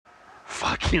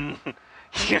fucking...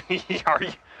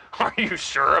 Are you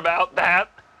sure about that?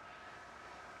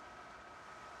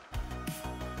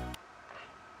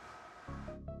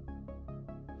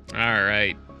 All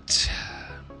right.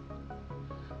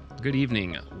 Good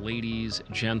evening, ladies,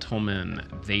 gentlemen,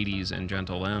 ladies, and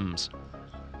gentlems.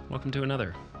 Welcome to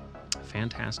another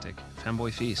fantastic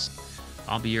Femboy Feast.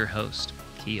 I'll be your host,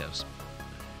 Kios.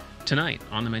 Tonight,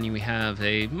 on the menu, we have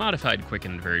a modified,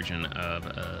 quickened version of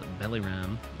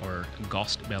Beliram, or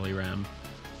Ghost Beliram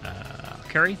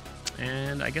curry.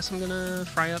 And I guess I'm going to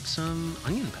fry up some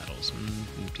onion petals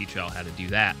and teach y'all how to do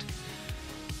that.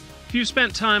 If you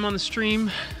spent time on the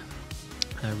stream,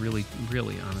 I really,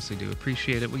 honestly do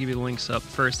appreciate it. We'll give you the links up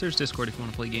first. There's Discord if you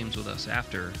want to play games with us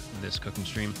after this cooking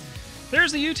stream.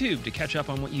 There's the YouTube to catch up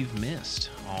on what you've missed.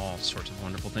 All sorts of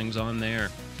wonderful things on there.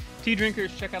 Tea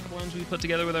drinkers, check out the blends we put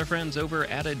together with our friends over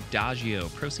at Adagio.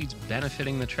 Proceeds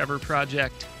benefiting the Trevor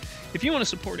Project. If you want to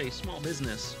support a small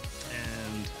business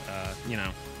and,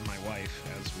 my wife,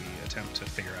 as we attempt to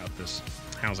figure out this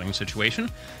housing situation,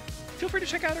 feel free to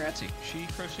check out her Etsy. She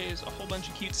crochets a whole bunch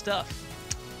of cute stuff.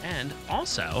 And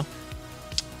also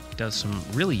does some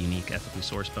really unique, ethically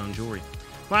sourced bone jewelry.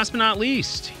 Last but not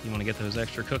least, you want to get those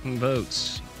extra cooking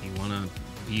votes. You want to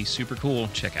be super cool,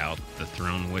 check out the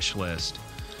Throne wish list.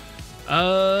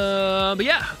 But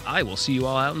yeah, I will see you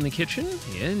all out in the kitchen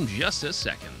in just a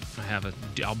second.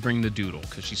 I'll bring the doodle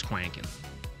because she's cranking.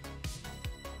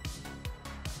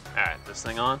 All right, this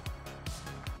thing on?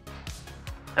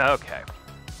 Okay.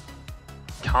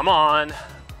 Come on.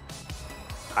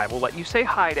 I will let you say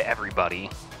hi to everybody.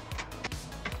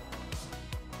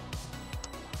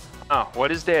 Oh, what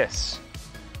is this?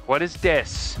 What is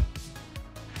this?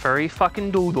 Furry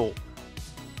fucking doodle.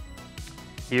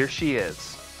 Here she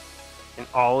is. In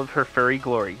all of her furry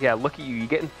glory. Yeah, look at you. You're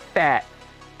getting fat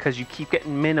because you keep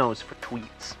getting minnows for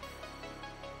tweets.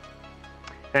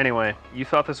 Anyway, you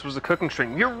thought this was a cooking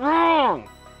stream. You're wrong!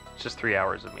 It's just 3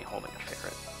 hours of me holding a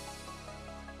ferret.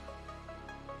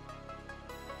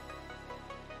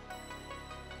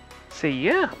 Say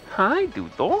yeah. Hi,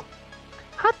 Doodle.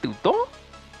 Hi, Doodle.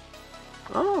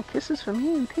 Oh, kisses from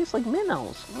you. You taste like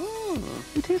minnows.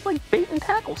 You taste like bait and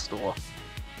tackle store.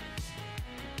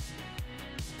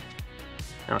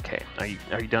 Okay, are you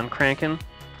done cranking?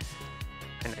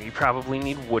 I know you probably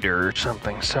need wooder or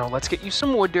something, so let's get you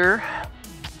some wooder.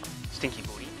 Stinky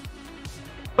booty.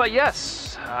 But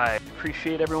yes, I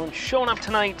appreciate everyone showing up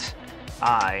tonight.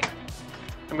 I'm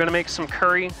gonna make some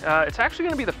curry. It's actually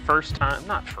gonna be the first time,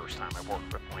 not first time I've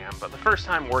worked with lamb, but the first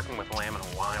time working with lamb in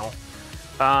a while.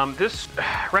 This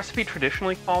recipe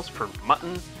traditionally calls for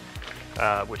mutton,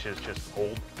 which is just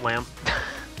old lamb.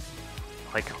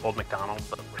 Like Old McDonald,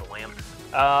 but with a lamb.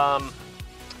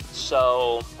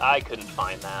 So I couldn't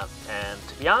find that. And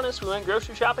to be honest, we went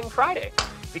grocery shopping Friday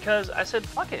because I said,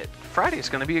 fuck it. Friday's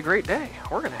gonna be a great day.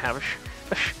 We're gonna have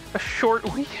a short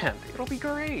weekend. It'll be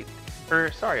great.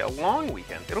 Or sorry, a long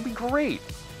weekend. It'll be great.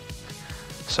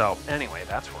 So anyway,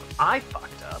 that's where I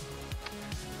fucked up.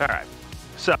 All right,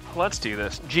 so let's do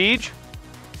this. Jeej,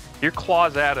 your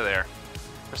claws out of there.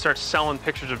 I start selling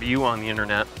pictures of you on the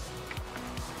internet.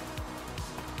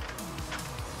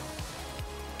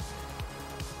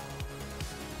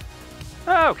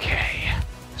 Okay,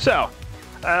 so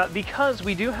because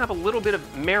we do have a little bit of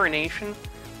marination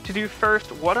to do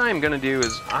first, what I'm gonna do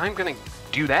is I'm gonna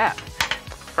do that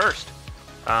first.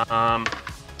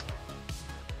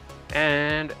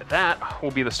 And that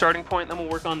will be the starting point. Then we'll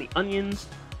work on the onions.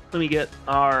 Let me get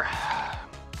our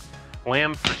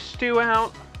lamb for stew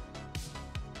out.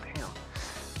 Damn.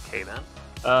 Okay then.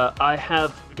 I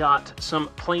have got some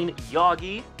plain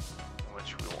yogi,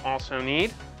 which we will also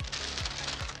need.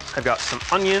 I've got some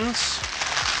onions. Just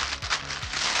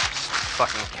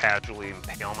fucking casually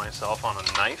impale myself on a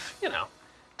knife. You know,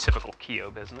 typical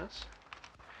Kyo business.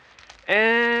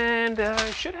 And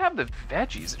I should have the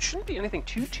veggies. It shouldn't be anything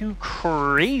too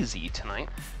crazy tonight.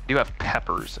 I do have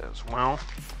peppers as well.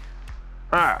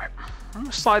 Alright, I'm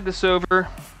gonna slide this over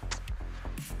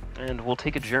and we'll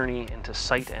take a journey into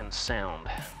sight and sound.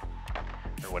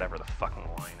 Or whatever the fucking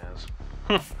line is.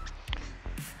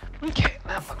 Okay,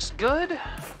 that looks good.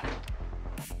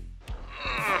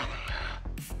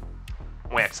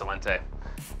 Muy excelente.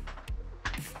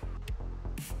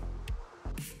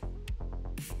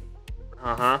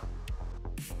 Uh-huh.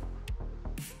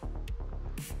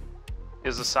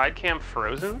 Is the side cam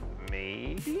frozen?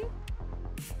 Maybe?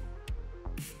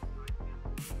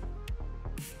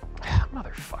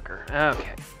 Motherfucker.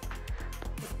 Okay.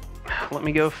 Let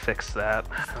me go fix that.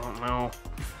 I don't know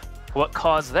what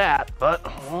caused that, but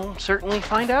we'll certainly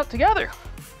find out together.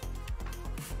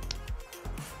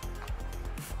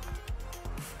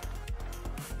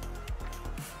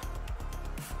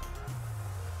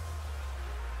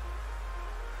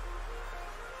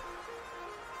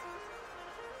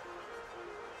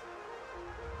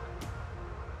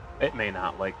 It may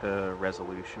not like the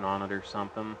resolution on it or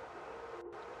something.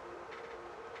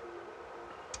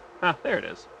 Ah, there it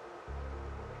is.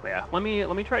 But yeah, let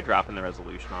me try dropping the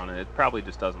resolution on it. It probably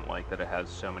just doesn't like that it has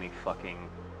so many fucking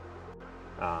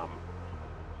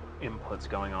inputs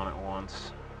going on at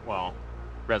once. Well,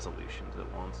 resolutions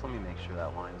at once. Let me make sure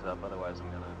that lines up, otherwise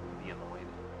I'm gonna be annoyed.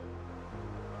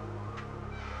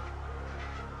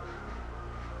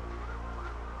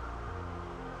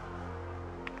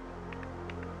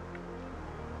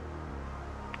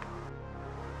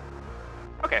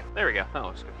 Okay, there we go. That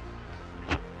looks good.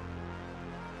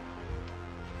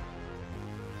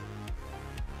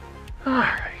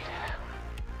 Alright.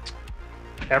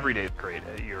 Every day is great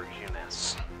at your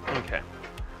UNS. Okay.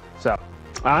 So,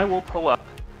 I will pull up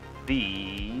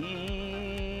the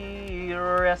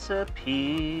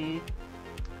recipe.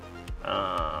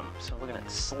 So looking at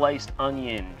sliced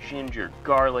onion, ginger,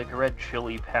 garlic, red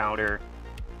chili powder.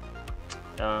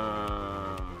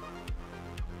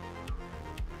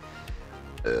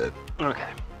 Okay.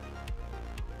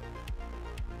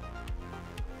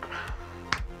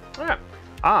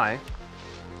 Alright.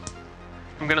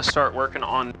 I'm gonna start working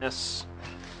on this.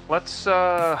 Let's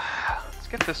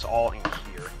get this all in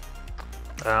here.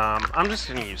 I'm just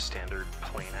gonna use standard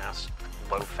plain ass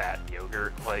low fat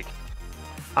yogurt. Like,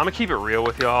 I'm gonna keep it real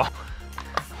with y'all.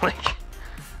 Like,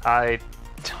 I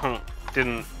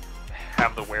didn't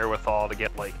have the wherewithal to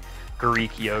get like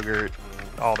Greek yogurt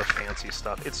and all the fancy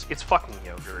stuff. It's fucking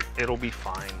yogurt. It'll be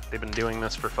fine. They've been doing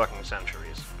this for fucking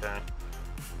centuries, okay?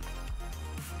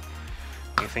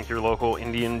 You think your local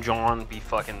Indian John be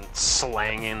fucking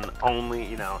slanging only,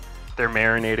 you know, they're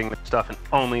marinating their stuff in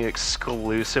only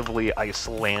exclusively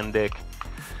Icelandic,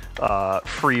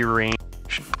 free-range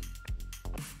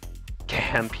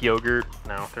hemp yogurt?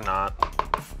 No, they're not.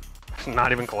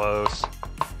 Not even close.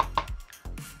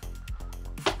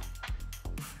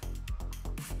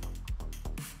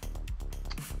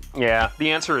 Yeah,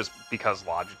 the answer is because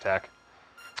Logitech.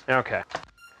 Okay,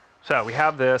 so we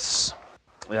have this.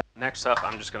 Yeah. Next up,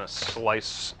 I'm just gonna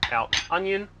slice out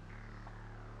onion.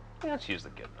 Yeah, let's use the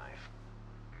good knife.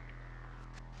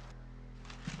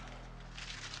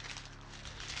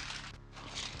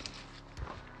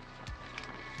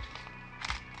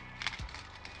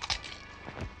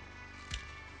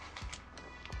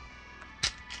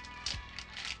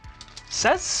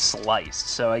 Says sliced,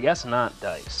 so I guess not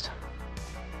diced.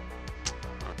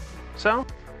 So,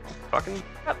 fucking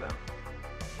cut them.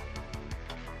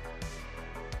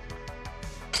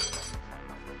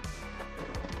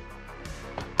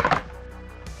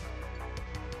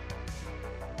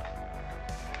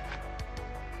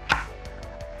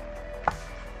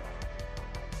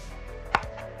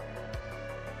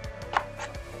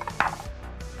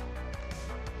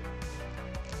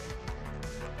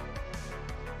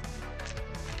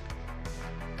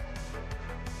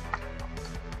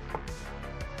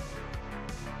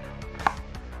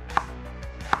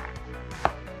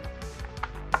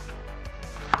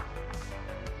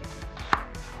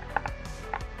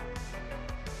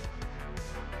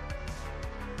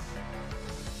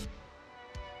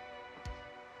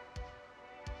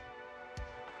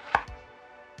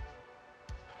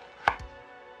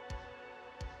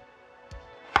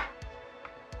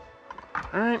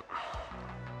 Alright.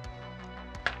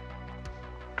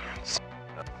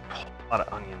 A lot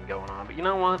of onion going on, but you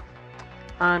know what?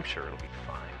 I'm sure it'll be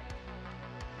fine.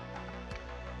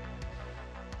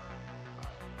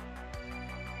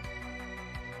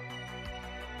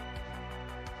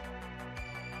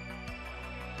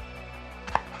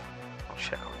 I'll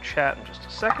check on chat in just a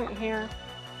second here.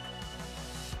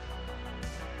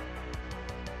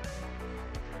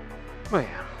 Oh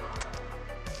yeah.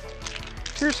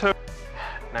 Here's hope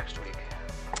next week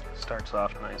starts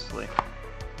off nicely.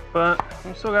 But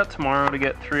we still got tomorrow to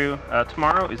get through.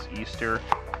 Tomorrow is Easter.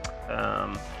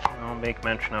 I'll make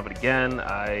mention of it again.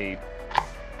 I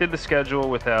did the schedule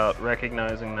without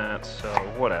recognizing that, so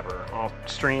whatever. I'll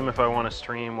stream if I want to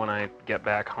stream when I get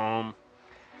back home.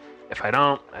 If I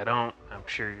don't, I don't. I'm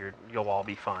sure you'll all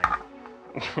be fine.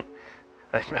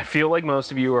 I feel like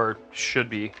most of you should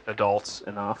be adults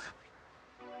enough.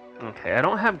 Okay, I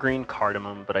don't have green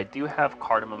cardamom, but I do have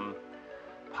cardamom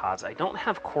pods. I don't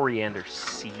have coriander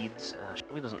seeds.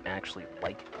 Shelby doesn't actually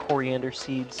like coriander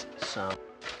seeds, so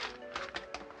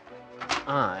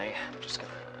I'm just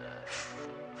gonna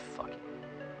fucking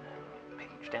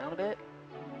page down a bit.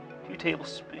 2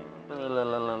 tablespoons.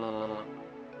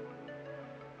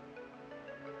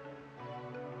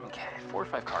 Okay, 4 or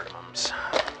 5 cardamoms.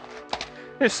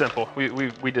 It's simple.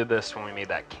 We did this when we made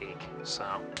that cake,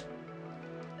 so.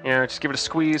 Yeah, just give it a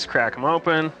squeeze, crack them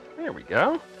open. There we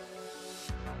go.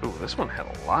 Ooh, this one had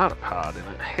a lot of pod in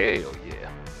it. Hell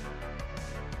yeah.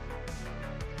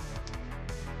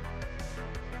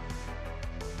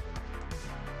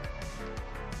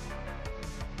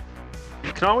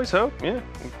 You can always hope, yeah.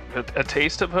 A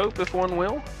taste of hope, if one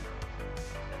will.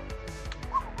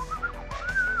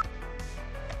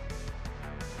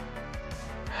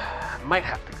 Might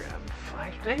have to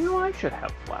grab. You know, I should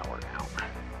have flour now.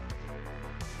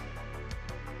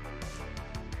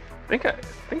 I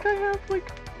think I have like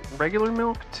regular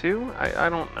milk too. I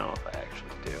don't know if I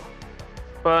actually do,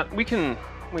 but we can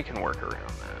work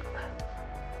around that.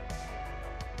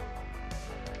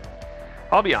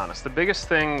 I'll be honest. The biggest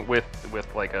thing with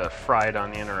like a fried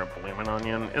onion or a bloomin'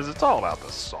 onion is it's all about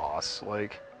the sauce.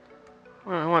 Like,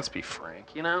 well, let's be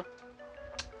frank, you know.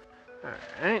 All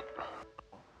right.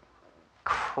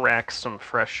 Crack some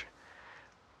fresh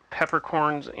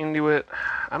peppercorns into it.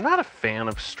 I'm not a fan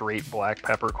of straight black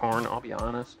peppercorn, I'll be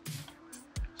honest.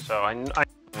 So I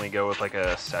normally go with like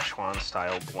a Szechuan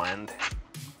style blend.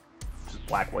 Just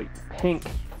black, white, pink.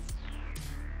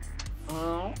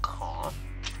 Okay.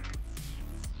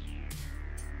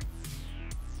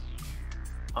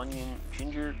 Onion,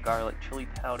 ginger, garlic, chili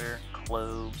powder,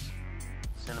 cloves,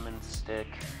 cinnamon stick,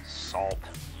 salt.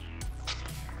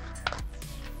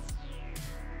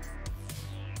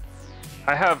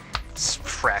 I have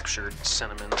fractured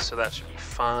cinnamon, so that should be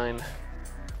fine.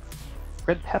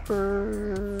 Red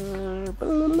pepper.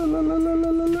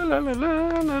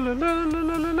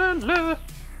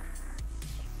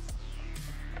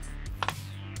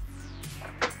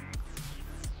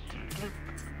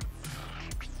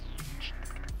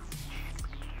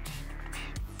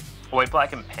 White,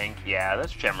 black, and pink. Yeah,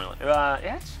 that's generally.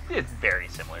 It's very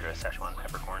similar to a Szechuan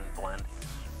peppercorn blend.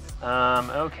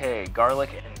 Okay,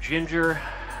 garlic and ginger.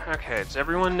 Okay, does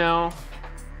everyone know?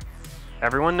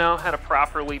 Everyone know how to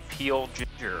properly peel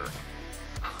ginger?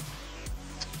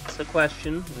 That's the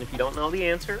question, and if you don't know the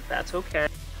answer, that's okay.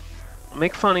 I'll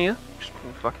make fun of you. Just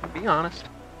fucking be honest.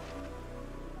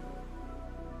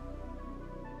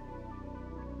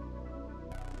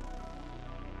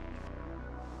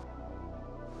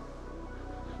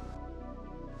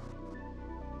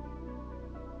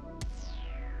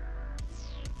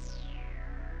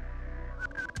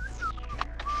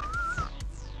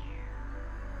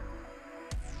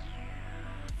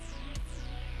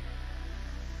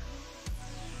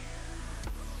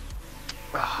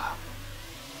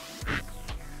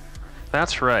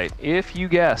 That's right. If you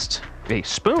guessed a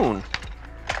spoon,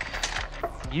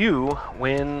 you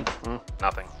win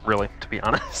nothing, really, to be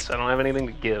honest. I don't have anything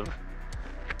to give.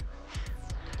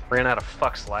 Ran out of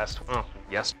fucks last. Oh,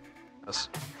 yes.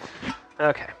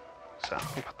 Okay, so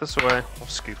we'll put this away. We'll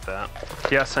scoop that.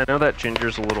 Yes, I know that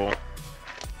ginger's a little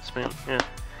spoon. Yeah.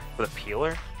 With a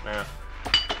peeler? Nah.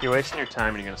 You're wasting your time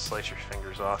and you're going to slice your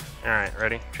fingers off. All right,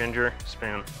 ready? Ginger,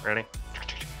 spoon. Ready?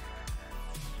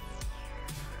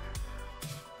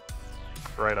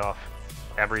 Right off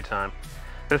every time.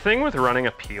 The thing with running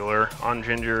a peeler on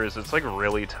ginger is it's like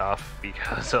really tough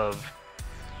because of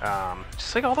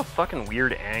just like all the fucking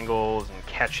weird angles and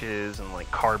catches and like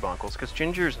carbuncles, because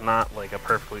ginger's not like a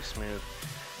perfectly smooth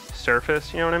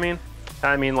surface, you know what I mean?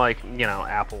 I mean, like, you know,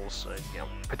 apples, you know,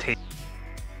 potatoes,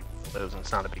 and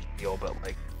it's not a big deal, but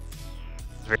like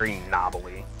it's very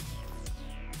knobbly.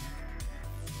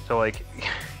 So like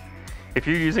if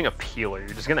you're using a peeler, you're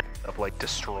just gonna end up like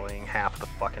destroying half the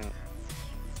fucking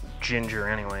ginger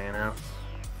anyway, you know?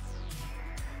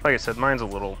 Like I said, mine's a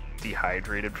little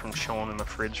dehydrated from chilling in the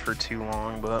fridge for too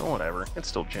long, but whatever. It's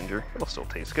still ginger. It'll still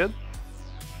taste good.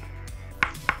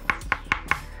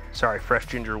 Sorry, fresh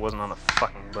ginger wasn't on the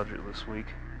fucking budget this week.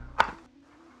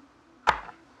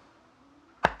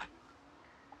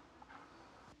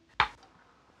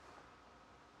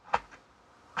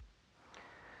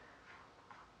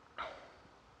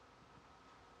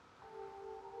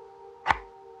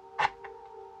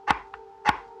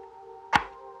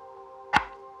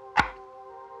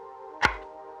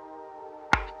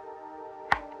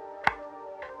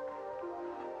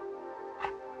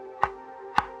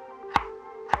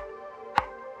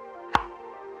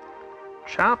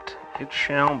 Chopped it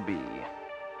shall be.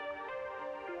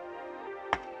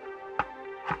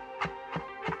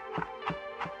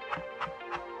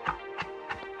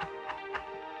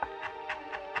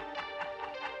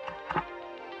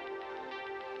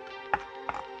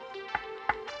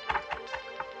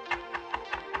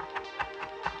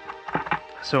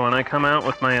 So when I come out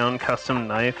with my own custom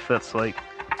knife that's like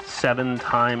 7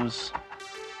 times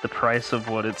the price of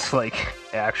what it's like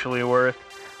actually worth,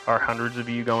 are hundreds of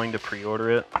you going to pre-order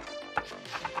it?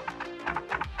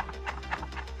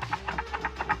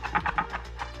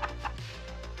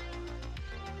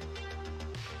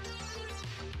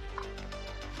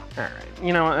 All right,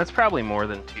 you know, that's probably more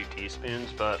than 2 teaspoons,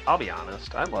 but I'll be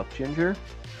honest, I love ginger.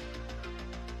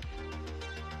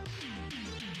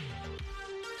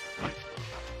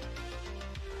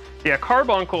 Yeah,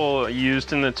 carbuncle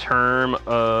used in the term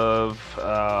of,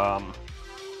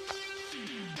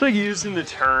 it's like used in the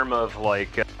term of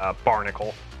like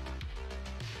barnacle.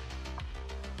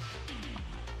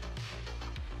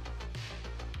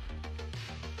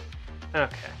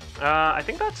 Okay, I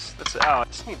think that's, oh, I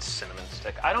just need cinnamon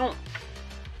stick. I don't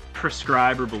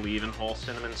prescribe or believe in whole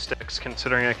cinnamon sticks,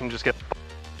 considering I can just get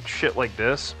shit like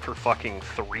this for fucking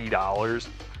 $3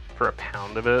 for a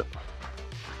pound of it.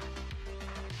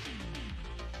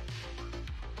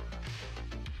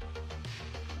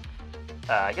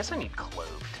 I guess I need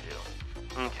clove too.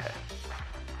 Okay.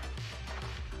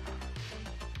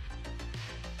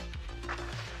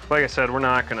 Like I said, we're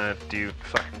not gonna do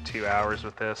fucking 2 hours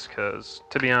with this, because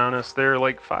to be honest, there are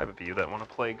like 5 of you that want to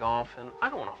play golf, and I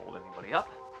don't want to hold anybody up.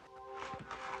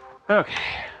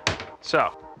 Okay,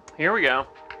 so here we go.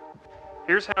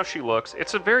 Here's how she looks.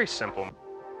 It's a very simple.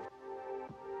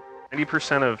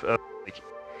 90% of like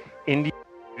Indian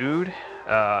food,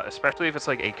 especially if it's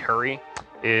like a curry,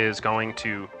 is going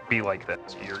to be like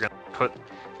this. You're gonna put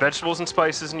vegetables and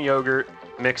spices and yogurt,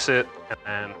 mix it, and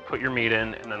then put your meat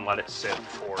in, and then let it sit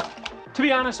for, to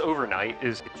be honest, overnight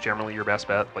is generally your best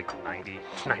bet, like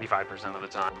 95% of the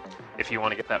time, if you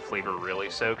want to get that flavor really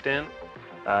soaked in.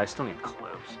 I still need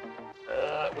cloves,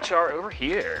 which are over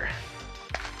here.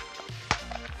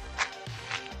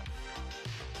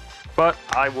 But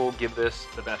I will give this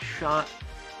the best shot.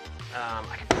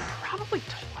 I could probably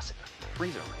toss it in the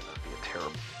freezer. Might not be a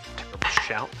terrible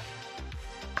shout.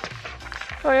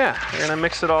 Oh yeah, we're gonna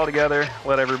mix it all together,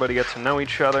 let everybody get to know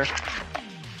each other.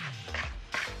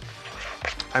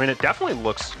 I mean, it definitely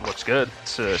looks good.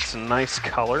 It's a nice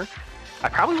color. I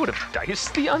probably would have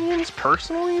diced the onions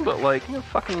personally, but like, you know,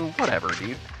 fucking whatever,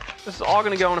 dude. This is all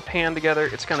gonna go in a pan together.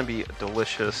 It's gonna be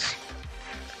delicious.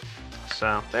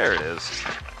 So there it is.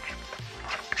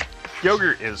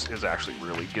 Yogurt is actually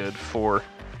really good for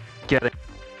getting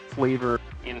flavor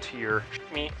into your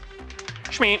meat.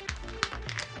 Schmeat.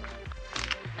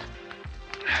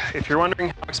 If you're wondering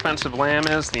how expensive lamb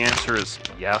is, the answer is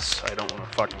yes. I don't want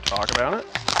to fucking talk about it.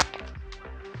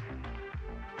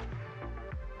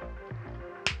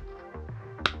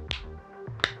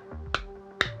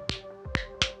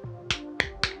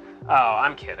 Oh,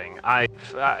 I'm kidding. I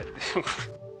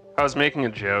was making a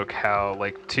joke how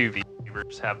like 2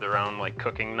 VTubers have their own like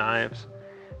cooking knives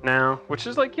now, which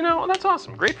is like, you know, that's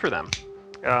awesome. Great for them.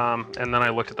 And then I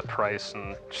looked at the price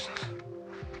and just,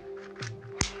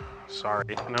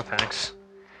 sorry, no thanks.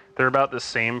 They're about the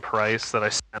same price that I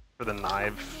spent for the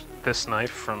knife, this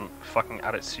knife from fucking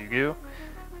Aratsugu,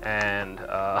 and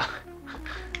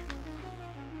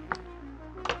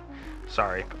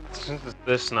sorry,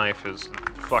 this knife is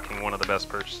fucking one of the best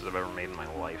purchases I've ever made in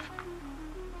my life.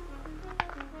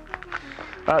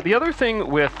 The other thing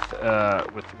with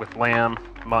lamb,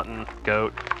 mutton,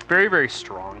 goat, very, very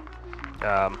strong.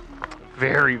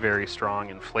 Very, very strong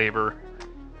in flavor.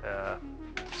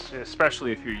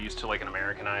 Especially if you're used to like an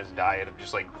Americanized diet of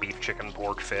just like beef, chicken,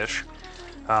 pork, fish.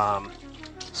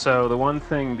 So the one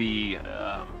thing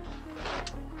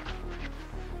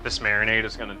this marinade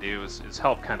is going to do is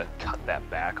help kind of cut that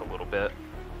back a little bit.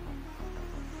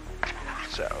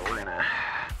 So we're going to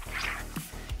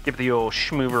give the old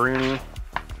schmooveroonie.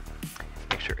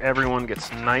 Make sure everyone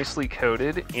gets nicely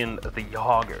coated in the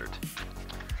yogurt.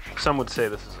 Some would say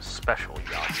this is a special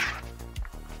yogurt.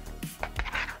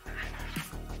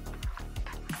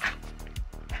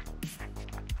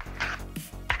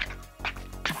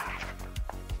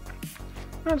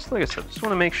 Just like I said, just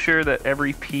want to make sure that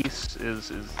every piece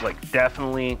is like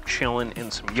definitely chilling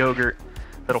in some yogurt.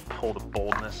 That'll pull the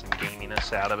boldness and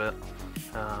gaminess out of it.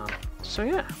 So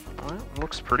yeah, well, it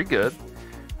looks pretty good.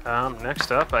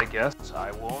 Next up, I guess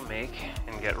I will make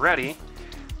and get ready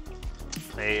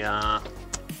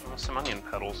some onion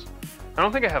petals. I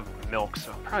don't think I have milk,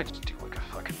 so I'll probably just do like a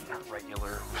fucking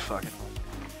regular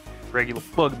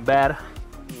bug batter.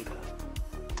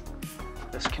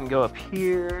 This can go up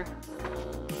here.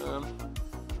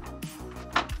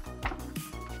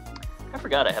 I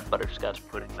forgot I had butterscotch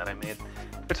pudding that I made.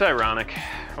 It's ironic.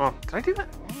 Well, did I do that?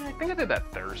 Yeah, I think I did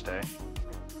that Thursday.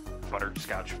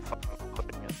 Butterscotch fucking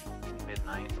pudding at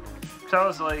midnight. So I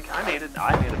was like, I made a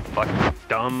fucking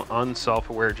dumb,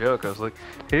 unself-aware joke. I was like,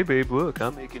 hey babe, look,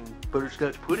 I'm making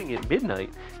butterscotch pudding at midnight,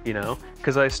 you know,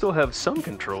 because I still have some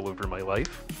control over my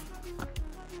life.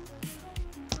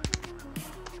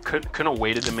 Couldn't have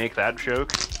waited to make that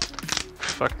joke.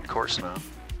 Fucking course not.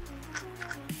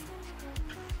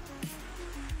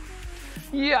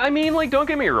 Yeah, I mean, like, don't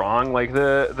get me wrong, like,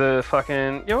 the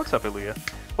fucking... Yo, what's up, Ilya?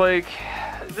 Like,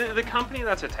 the company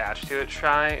that's attached to it,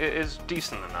 Shy, is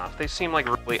decent enough. They seem like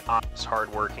really honest,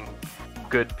 hardworking,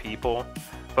 good people.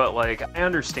 But, like, I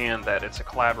understand that it's a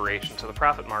collaboration, so the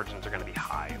profit margins are going to be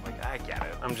high. Like, I get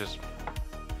it. I'm just...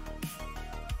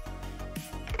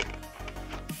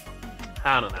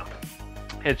 I don't know.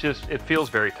 It feels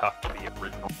very tough to be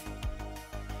original.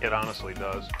 It honestly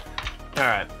does.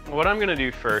 Alright, what I'm gonna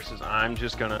do first is I'm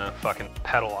just gonna fucking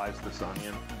petalize this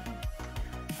onion,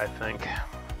 I think.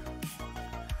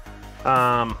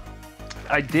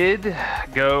 I did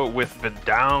go with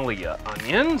Vidalia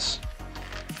onions,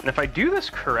 and if I do this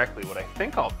correctly, what I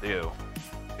think I'll do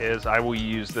is I will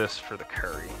use this for the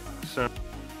curry. So,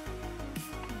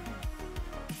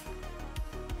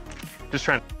 just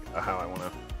trying to figure out how I want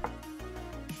to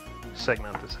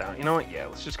segment this out. You know what? Yeah,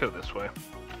 let's just go this way.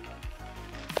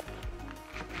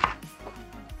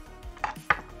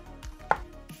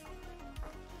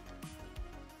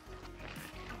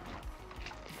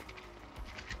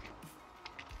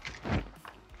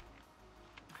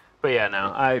 But yeah, no,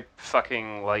 I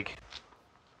fucking, like,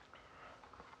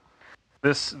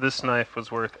 this knife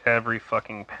was worth every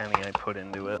fucking penny I put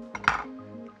into it.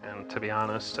 And to be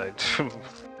honest, one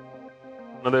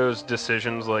of those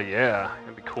decisions, like, yeah,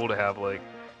 it'd be cool to have, like,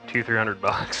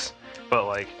 $200-300, but,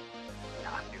 like,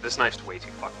 God, dude, this knife's way too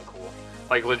fucking cool.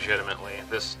 Like, legitimately,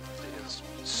 this is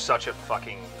such a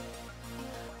fucking...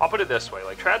 I'll put it this way,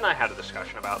 like, Trad and I had a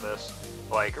discussion about this.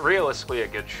 Like, realistically, a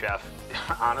good chef,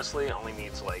 honestly, only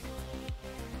needs, like,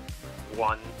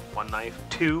 one knife.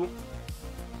 Two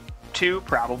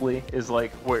probably is,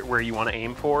 like, where you want to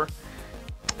aim for.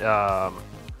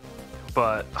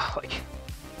 But, like,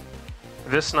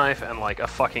 this knife and, like, a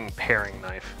fucking paring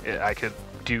knife, I could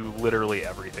do literally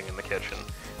everything in the kitchen.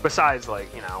 Besides,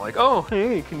 like, you know, like, oh,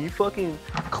 hey, can you fucking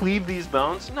cleave these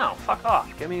bones? No, fuck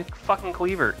off. Give me a fucking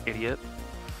cleaver, idiot.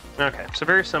 Okay, so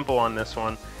very simple on this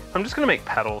one. I'm just going to make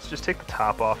petals. Just take the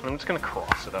top off, and I'm just going to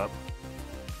cross it up.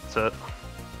 That's it.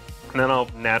 And then I'll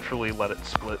naturally let it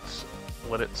split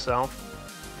itself.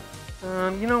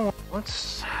 You know what?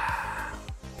 Let's...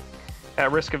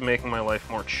 At risk of making my life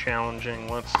more challenging,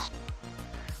 let's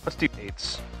do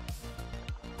 8s.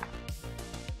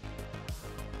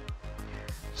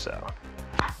 So...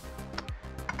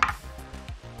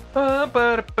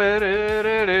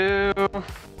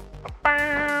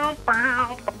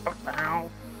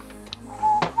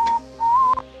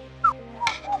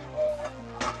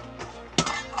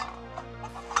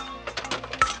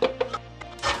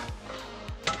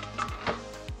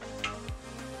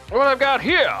 What I've got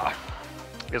here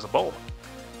is a bowl.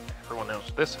 Everyone knows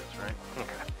what this is, right?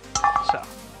 Okay. So,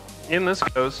 in this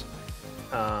goes,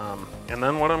 and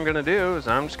then what I'm gonna do is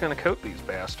I'm just gonna coat these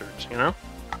bastards, you know?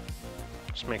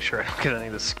 Just make sure I don't get any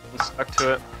of the skin stuck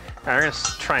to it. I'm gonna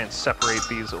try and separate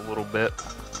these a little bit.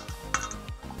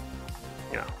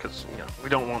 You know, because, you know, we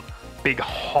don't want big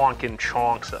honking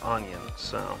chunks of onion,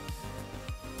 so.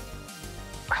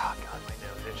 Oh god, my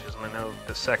nose itches, and I know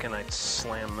the second I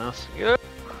slam this. Yep.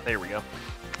 There we go.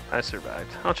 I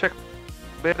survived. I'll check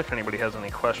a bit if anybody has any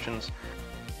questions.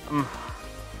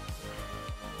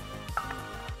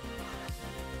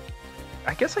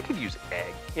 I guess I could use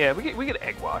egg. Yeah, we could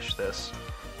egg wash this.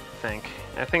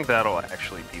 I think that'll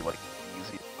actually be like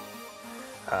easy.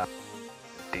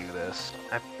 Do this.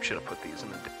 I should have put these in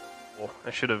a bowl.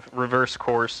 I should have reversed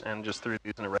course and just threw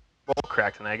these in a red bowl,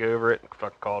 cracked an egg over it, and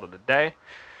fucking called it a day.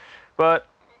 But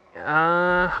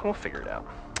we'll figure it out.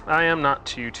 I am not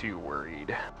too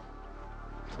worried.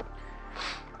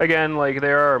 Again, like,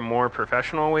 there are more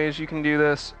professional ways you can do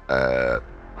this. I'm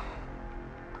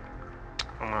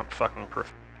not fucking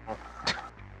professional.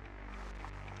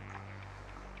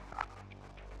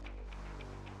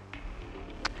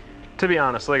 To be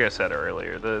honest, like I said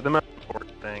earlier, the most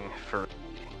important thing for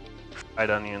fried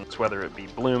onions, whether it be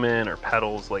bloomin' or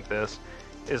petals like this,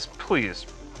 is please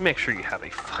make sure you have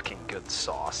a fucking good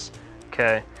sauce.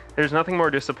 Okay? There's nothing more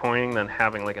disappointing than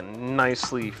having like a nice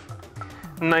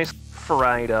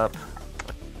fried up.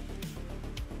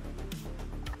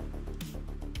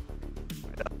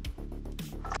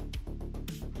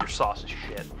 Your sauce is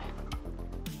shit.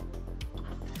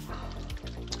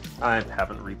 I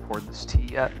haven't repoured this tea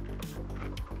yet.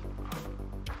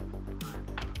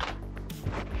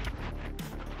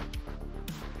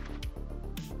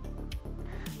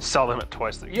 Sell them at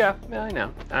twice the... Yeah, I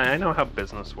know. I know how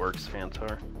business works,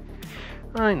 Fantar.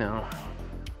 I know.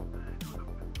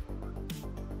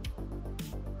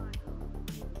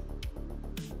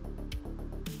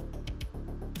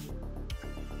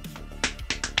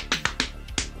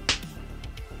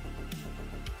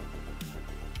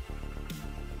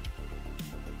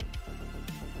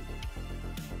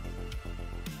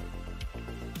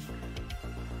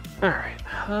 All right.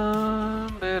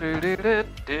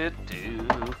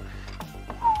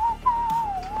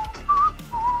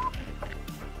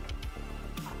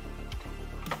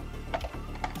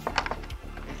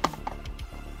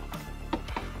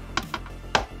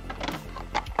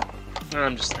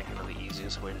 I'm just thinking of the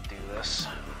easiest way to do this.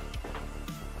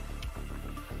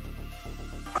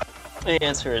 The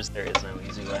answer is there is no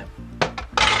easy way.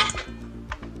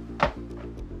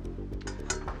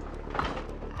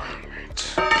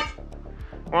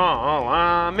 While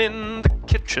I'm in the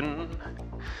kitchen,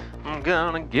 I'm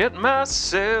gonna get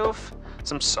myself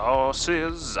some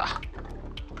sauces.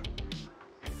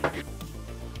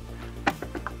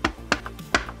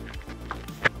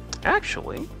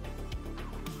 Actually,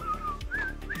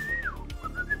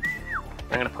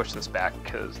 I'm gonna push this back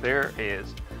because there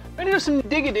is gonna do some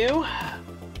dig-a-doo.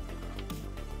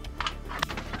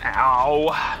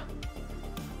 Ow.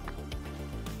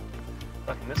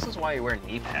 But this is why you wear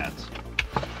knee pads.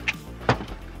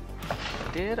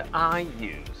 Did I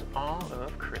use all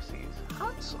of Chrissy's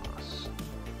hot sauce?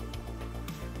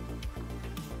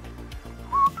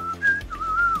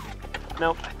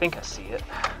 Nope, I think I see it.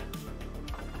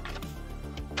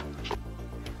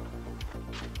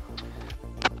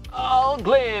 I'll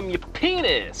glam your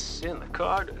penis in the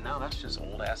card. No, that's just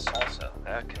old ass salsa.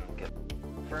 That can get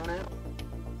thrown out.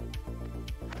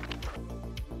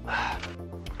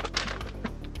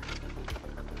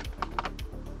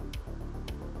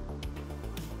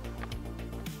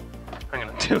 I'm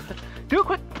gonna do a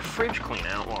quick fridge clean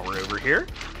out while we're over here.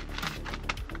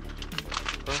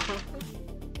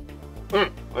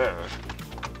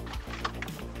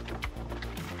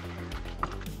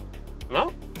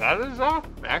 No, that is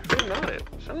actually not it.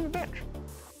 Son of a bitch.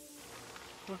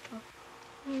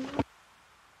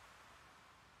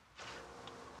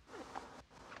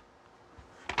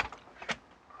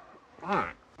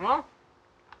 Alright, well.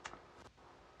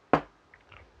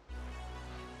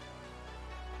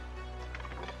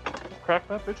 Crack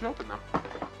that bitch open now.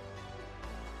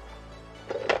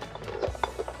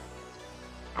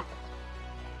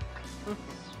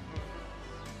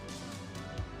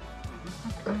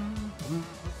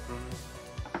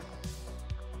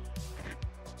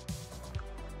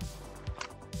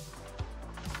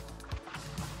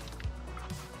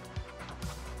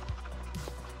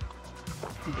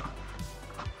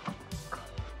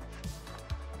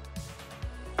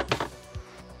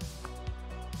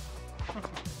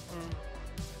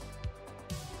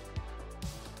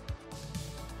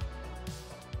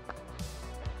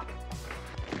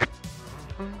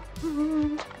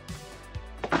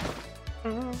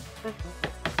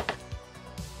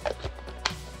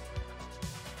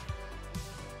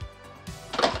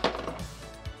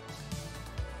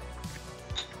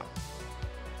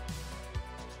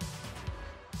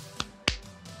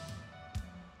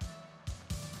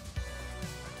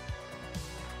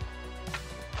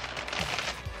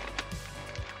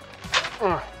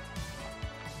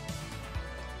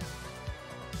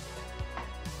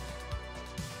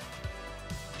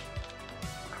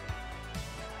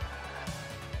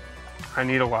 I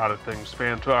need a lot of things,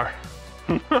 Fantar.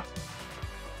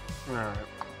 Alright.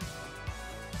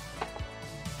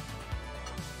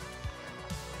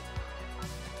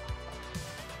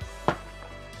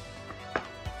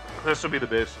 This will be the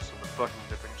basis of the fucking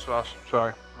dipping sauce.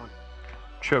 Sorry. I'm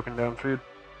choking down food.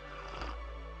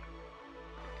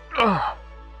 Ugh.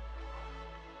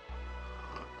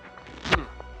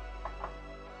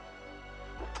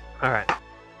 Alright.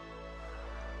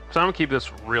 So I'm gonna keep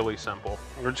this really simple.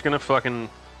 We're just gonna fucking...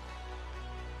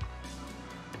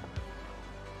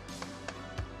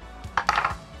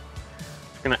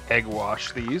 Just gonna egg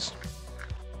wash these.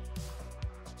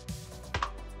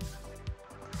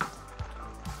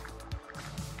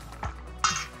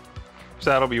 So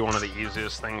that'll be one of the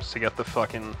easiest things to get the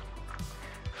fucking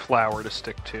flour to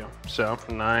stick to. So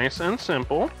nice and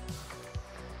simple.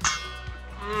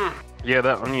 Yeah,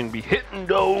 that onion be hitting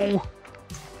dough.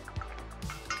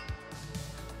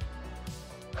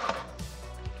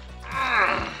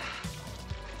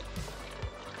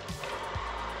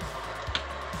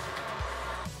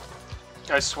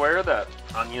 I swear that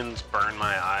onions burn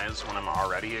my eyes when I'm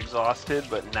already exhausted,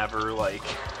 but never like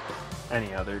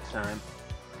any other time.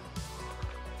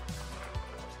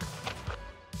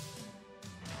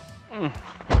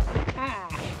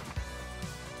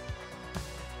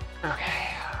 Okay.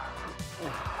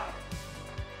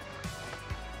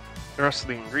 The rest of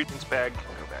the ingredients bag can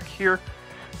go back here.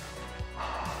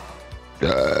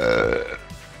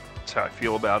 That's how I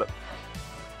feel about it.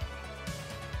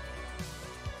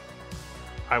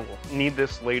 I will need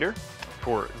this later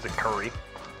for the curry.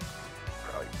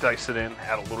 Probably dice it in,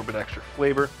 add a little bit extra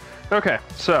flavor. Okay,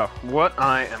 so what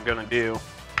I am gonna do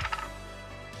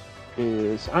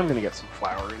is I'm gonna get some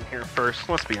flour in here first,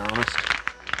 let's be honest.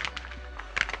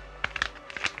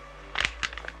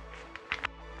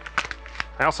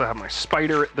 I also have my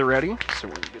spider at the ready, so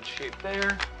we're in good shape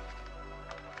there.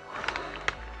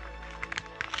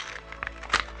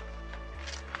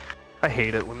 I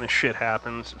hate it when this shit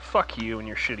happens. Fuck you and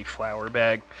your shitty flour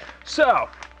bag. So,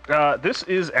 this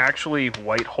is actually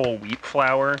white whole wheat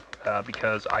flour,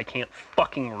 because I can't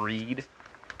fucking read.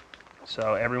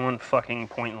 So everyone fucking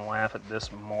point and laugh at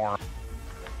this more.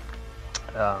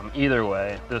 Either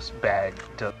way, this bag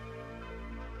does.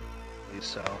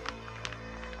 So,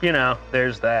 you know,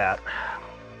 there's that.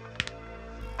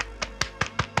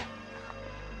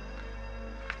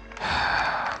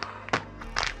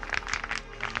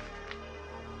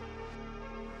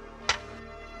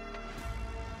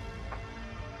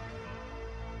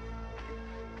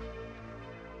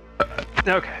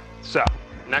 Okay, so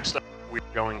next up, we're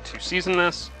going to season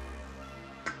this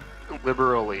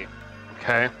liberally,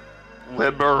 okay?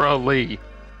 Liberally.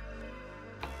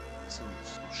 Some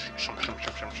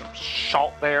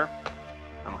salt there.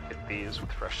 I'm gonna hit these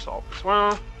with fresh salt as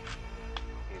well.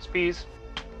 These peas.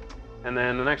 And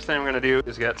then the next thing I'm gonna do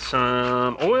is get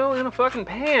some oil in a fucking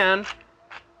pan.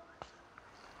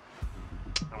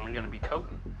 And we're gonna be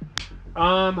coating.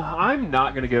 I'm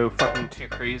not gonna go fucking too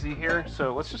crazy here,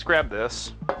 so let's just grab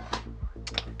this.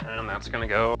 And that's gonna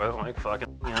go like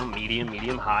fucking, you know,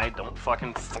 medium, high. Don't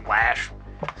fucking flash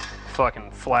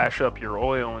up your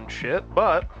oil and shit,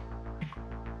 but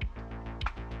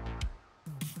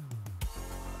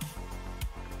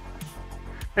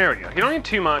there we go. You don't need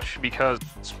too much because,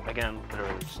 again,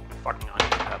 there's fucking onion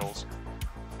petals.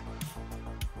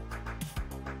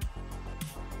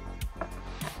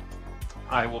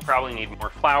 I will probably need more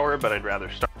flour, but I'd rather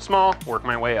start small, work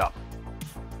my way up.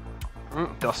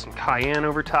 Dust some cayenne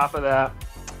over top of that.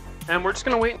 And we're just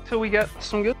gonna wait until we get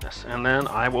some goodness. And then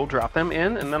I will drop them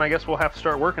in, and then I guess we'll have to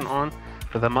start working on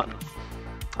the mutton.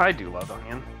 I do love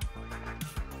onion.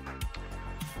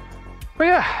 But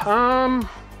yeah,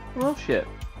 well shit.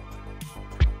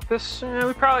 This,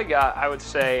 we probably got, I would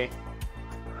say,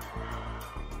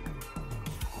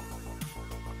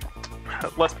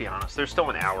 let's be honest, there's still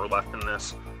an hour left in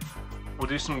this. We'll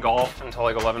do some golf until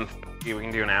like 11:50. We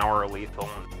can do an hour of lethal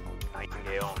and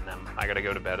nightingale, and then I gotta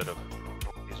go to bed at a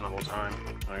reasonable time,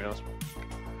 I guess.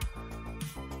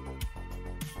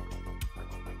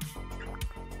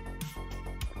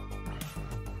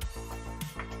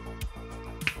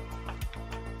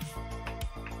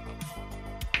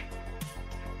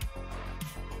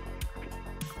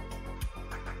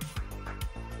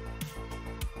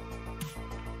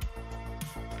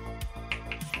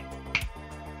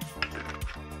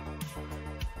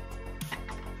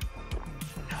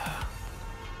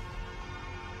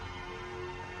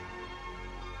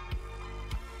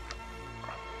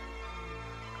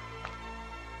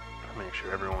 Make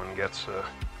sure everyone gets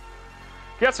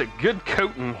a good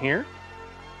coating here.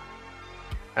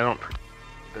 I don't produce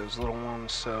those little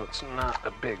ones, so it's not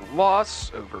a big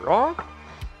loss overall.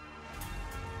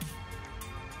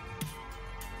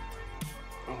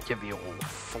 Give the old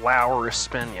flour a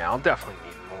spin. Yeah, I'll definitely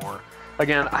need more.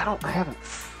 Again, I haven't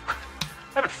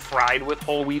fried with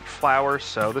whole wheat flour,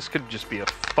 so this could just be a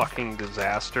fucking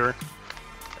disaster.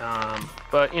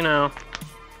 But you know,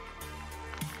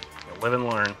 live and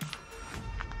learn.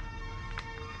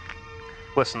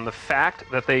 Listen, the fact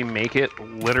that they make it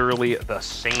literally the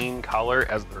same color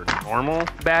as their normal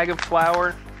bag of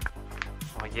flour,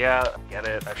 like, yeah, I get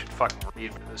it. I should fucking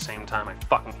read, but at the same time, I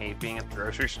fucking hate being at the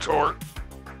grocery store.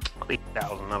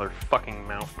 8,000 other fucking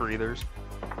mouth breathers.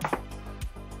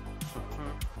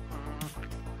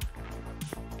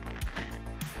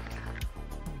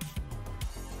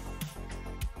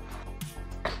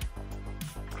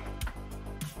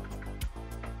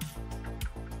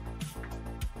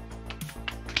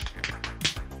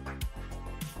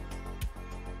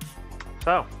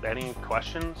 So, any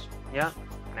questions yet?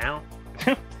 Now?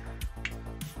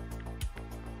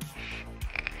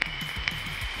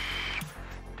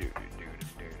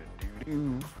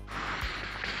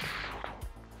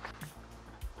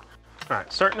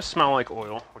 Alright, starting to smell like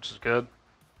oil, which is good.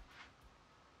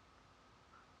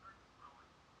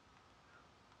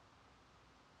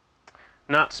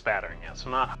 Not spattering yet,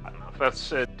 so not hot enough.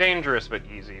 That's a dangerous but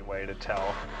easy way to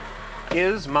tell.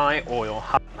 Is my oil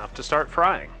hot enough to start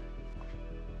frying?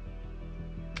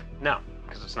 No,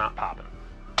 because it's not popping.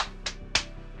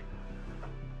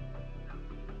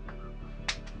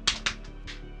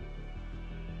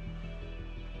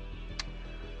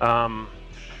 Well,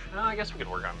 I guess we could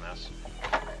work on this.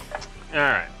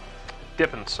 Alright.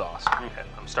 dipping sauce. Okay,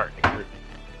 I'm starting to hear it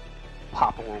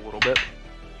pop a little bit.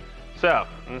 So,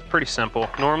 it's pretty simple.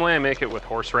 Normally I make it with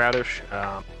horseradish.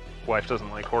 Wife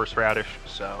doesn't like horseradish,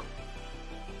 so.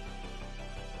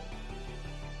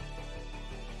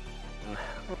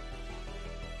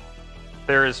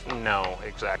 There is no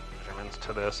exact measurements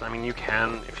to this. I mean, you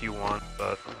can if you want,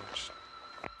 but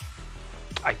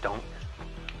I don't.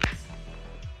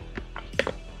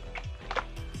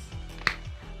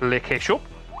 Le ketchup.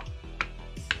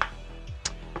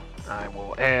 I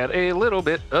will add a little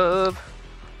bit of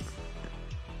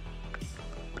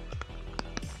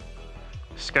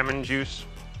lemon juice.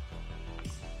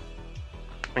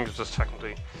 I think it's just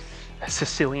technically a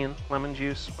Sicilian lemon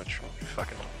juice, which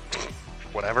fucking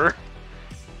whatever.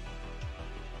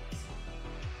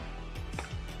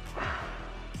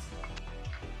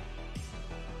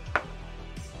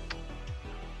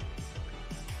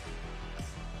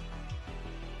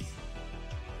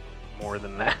 More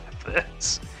than that,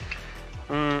 this.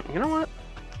 You know what?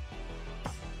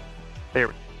 There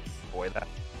we go. Boy,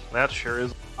 that sure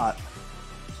is hot.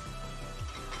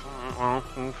 Well,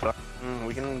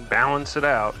 we can balance it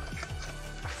out.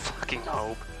 I fucking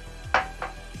hope.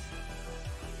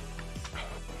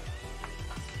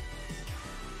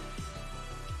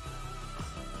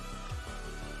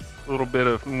 A little bit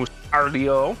of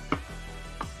mustardio.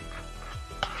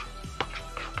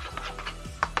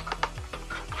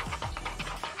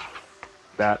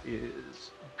 That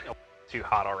is too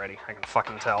hot already. I can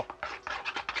fucking tell.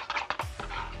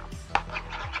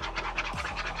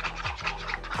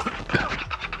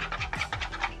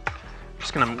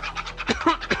 Just gonna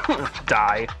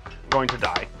die. I'm going to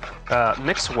die.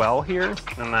 Mix well here,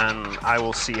 and then I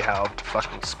will see how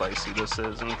fucking spicy this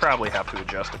is, and probably have to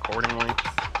adjust accordingly.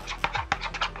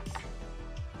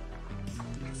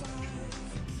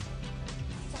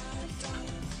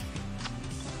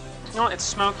 No, it's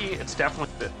smoky. It's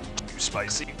definitely a bit too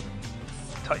spicy.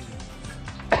 Tight.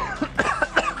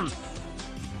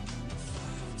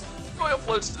 Oil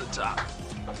floats to the top.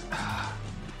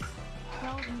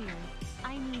 12 years.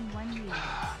 I mean 1 year.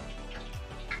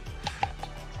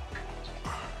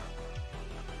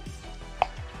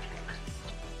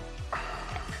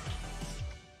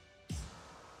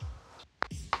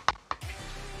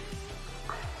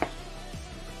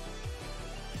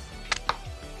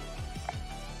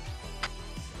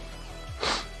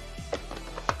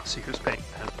 See who's paying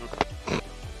attention.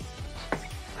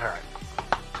 Alright.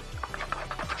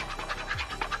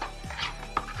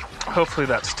 Hopefully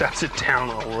that steps it down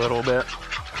a little bit.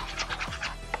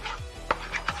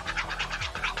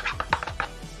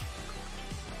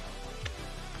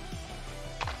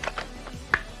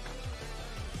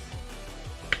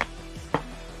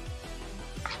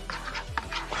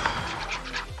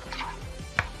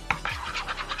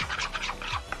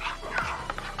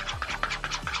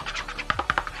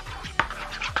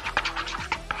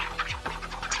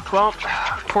 Well,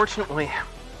 fortunately, I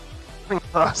think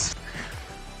us.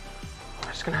 I'm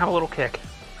just gonna have a little kick.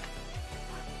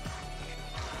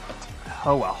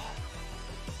 Oh well.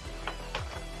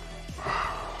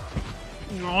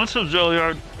 What's up,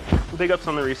 Jolliard? Big ups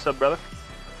on the resub, brother.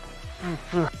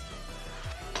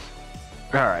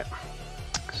 Alright.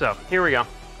 So, here we go.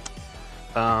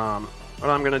 What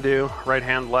I'm gonna do, right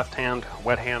hand, left hand,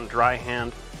 wet hand, dry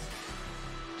hand.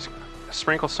 Just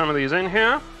sprinkle some of these in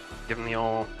here. Give them the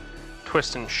old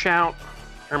twist and shout.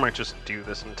 Or I might just do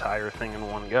this entire thing in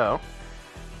one go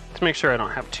to make sure I don't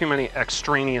have too many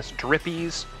extraneous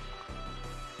drippies.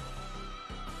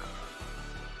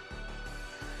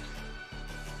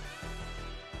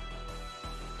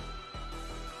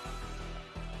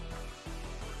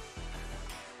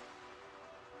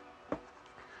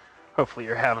 Hopefully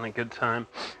you're having a good time.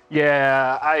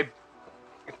 Yeah, I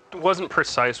wasn't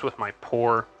precise with my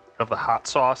pour of the hot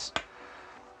sauce.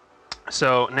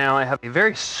 So now I have a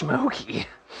very smoky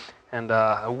and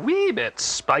a wee bit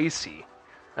spicy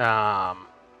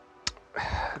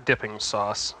dipping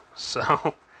sauce.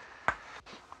 So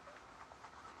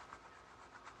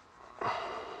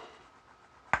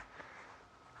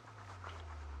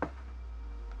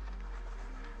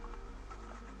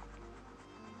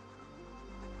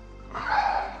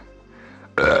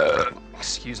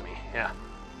excuse me, yeah.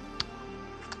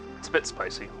 It's a bit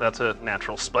spicy. That's a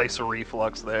natural spice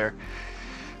reflux there.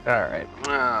 Alright,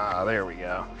 there we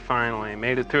go. Finally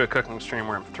made it through a cooking stream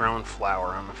where I'm throwing flour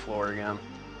on the floor again.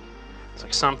 It's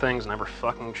like some things never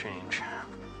fucking change.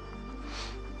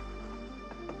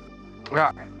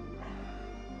 Alright.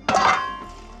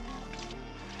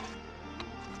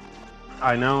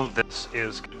 I know this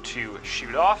is good to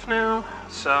shoot off now,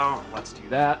 so let's do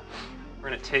that. We're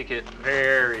gonna take it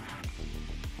very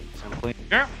Simply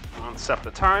here, one step at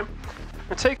a time. I'm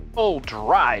gonna take an old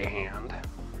dry hand,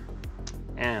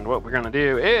 and what we're gonna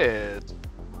do is,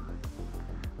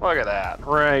 look at that,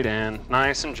 right in,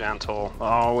 nice and gentle,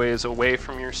 always away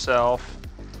from yourself.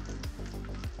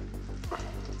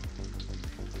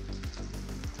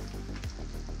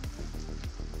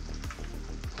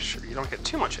 Make sure you don't get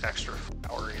too much extra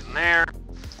flour in there.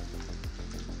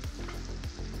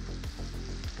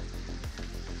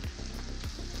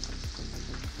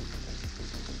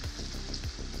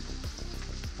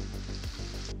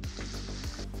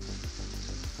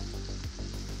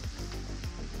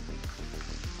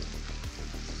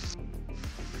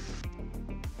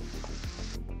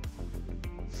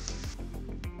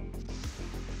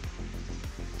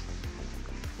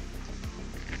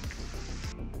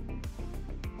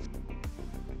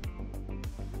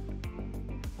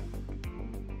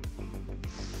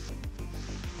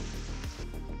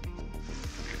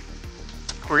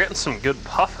 We're getting some good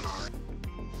puffing on it.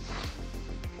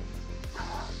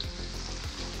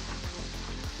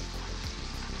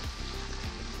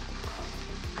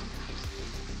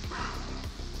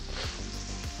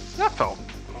 That felt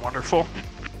wonderful.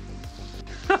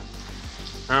 Oh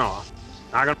well,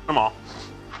 not gonna put them all.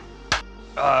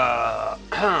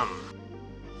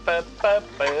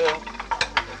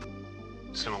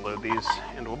 Just gonna load these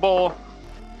into a bowl.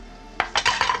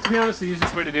 To be honest, the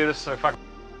easiest way to do this is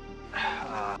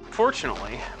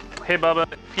fortunately, hey Bubba,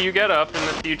 if you get up in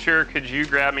the future, could you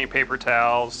grab me paper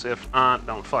towels? If not,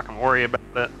 don't fucking worry about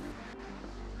it.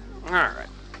 Alright,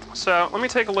 so let me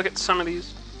take a look at some of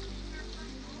these.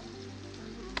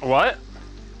 What?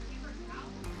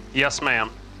 Yes,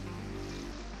 ma'am.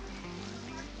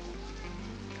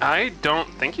 I don't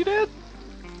think you did.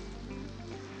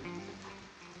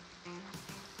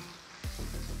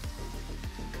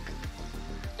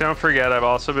 Don't forget, I've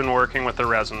also been working with the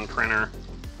resin printer.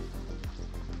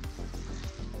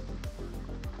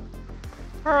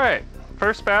 All right,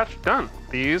 first batch done.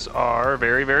 These are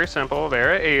very, very simple,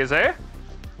 very easy.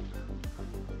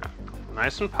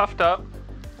 Nice and puffed up.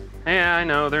 Yeah, I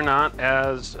know they're not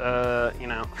as, you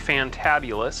know,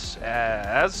 fantabulous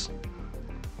as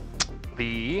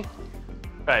the,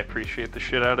 I appreciate the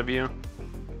shit out of you.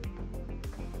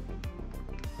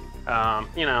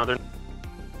 You know, they're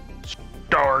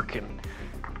dark and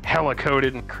hella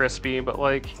coated and crispy, but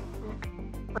like,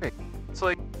 great. It's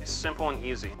like simple and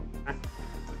easy.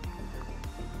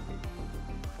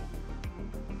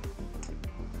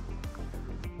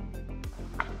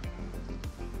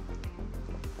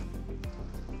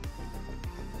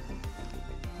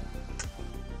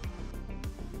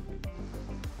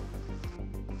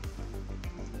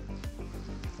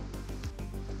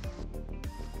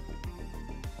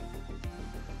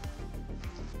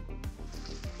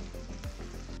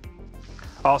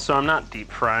 Also, I'm not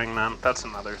deep frying them. That's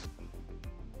another,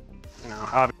 you know,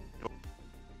 obviously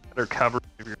better coverage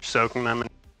if you're soaking them in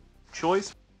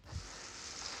choice.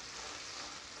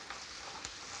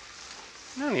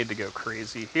 No need to go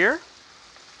crazy here.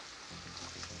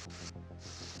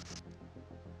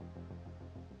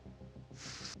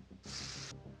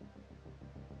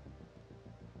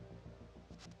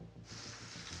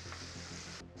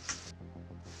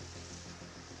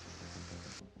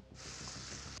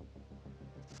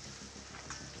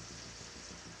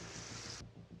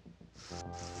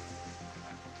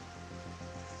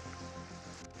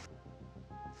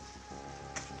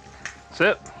 That's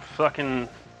it. Fucking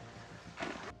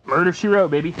murder she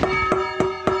wrote, baby.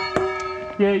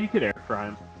 Yeah, you could air fry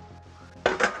them.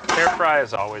 Air fry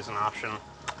is always an option.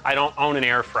 I don't own an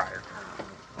air fryer.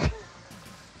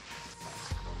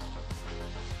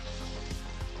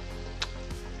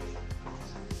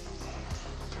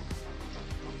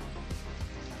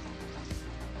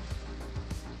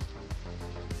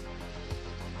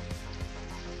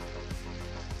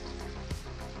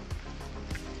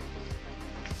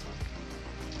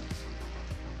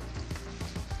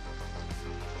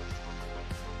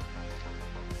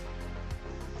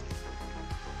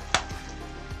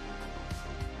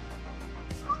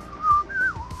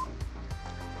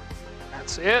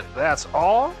 That's it. That's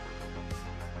all.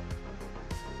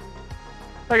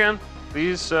 Again,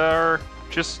 these are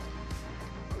just,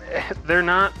 they're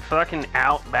not fucking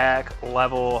Outback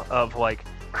level of like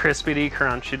crispity,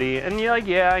 crunchity. And you're like,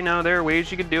 yeah, I know there are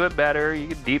ways you could do it better. You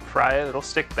could deep fry it. It'll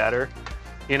stick better.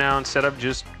 You know, instead of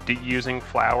just using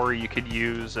flour, you could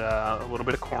use a little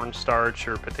bit of cornstarch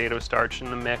or potato starch in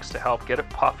the mix to help get it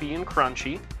puffy and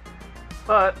crunchy.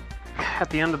 But at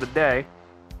the end of the day,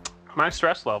 my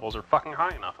stress levels are fucking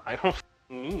high enough. I don't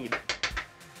need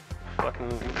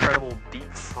fucking incredible deep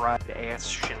fried ass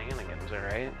shenanigans,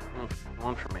 alright?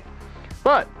 One for me.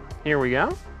 But Here we go.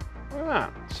 Look at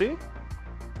that. See?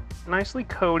 Nicely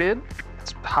coated.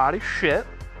 It's hot as shit.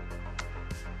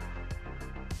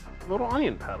 Little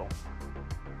onion petal.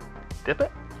 Dip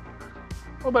it.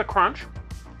 A little bit of crunch.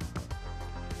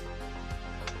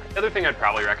 The other thing I'd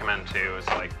probably recommend too is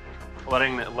like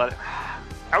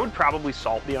I would probably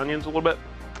salt the onions a little bit.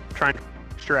 Try and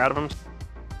extra out of them.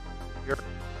 Here.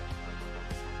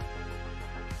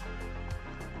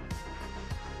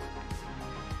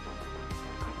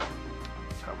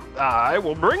 So, I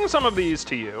will bring some of these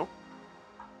to you.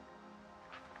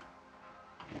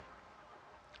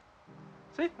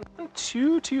 See, nothing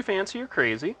too fancy or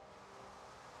crazy.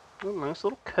 A nice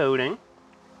little coating.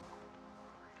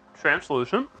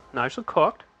 Translucent, nicely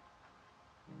cooked.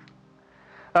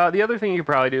 The other thing you could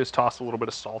probably do is toss a little bit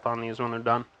of salt on these when they're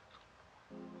done.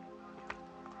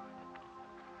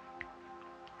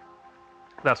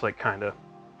 That's like kind of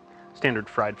standard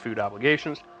fried food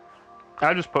obligations.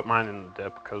 I just put mine in the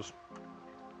dip because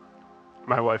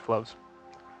my wife loves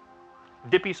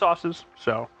dippy sauces,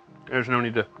 so there's no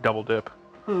need to double dip.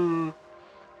 There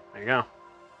you go.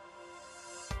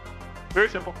 Very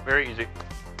simple, very easy.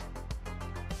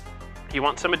 You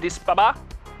want some of this, baba?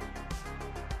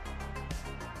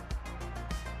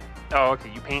 Oh,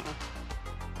 okay, you painting?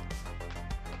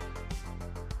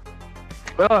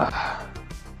 Ugh.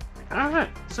 Alright,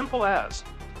 simple as.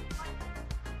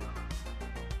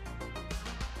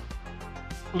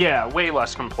 Yeah, way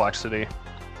less complexity.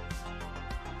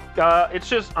 It's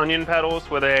just onion petals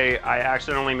with I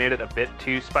accidentally made it a bit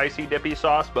too spicy dippy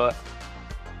sauce, but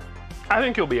I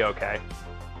think you'll be okay.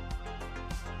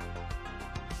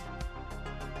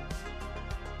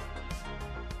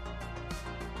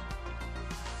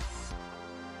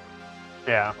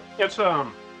 Yeah, it's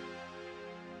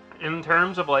in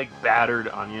terms of like battered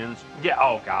onions, yeah,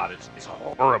 oh god, it's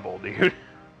horrible, dude.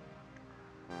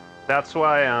 That's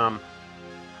why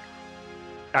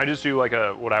I just do like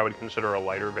what I would consider a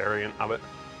lighter variant of it.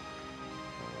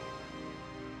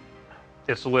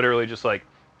 It's literally just like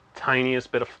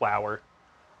tiniest bit of flour,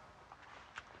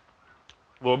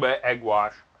 a little bit of egg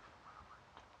wash.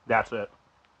 That's it.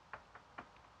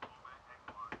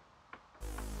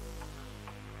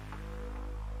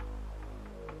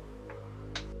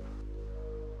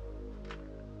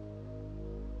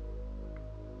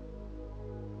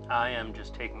 I am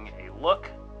just taking a look.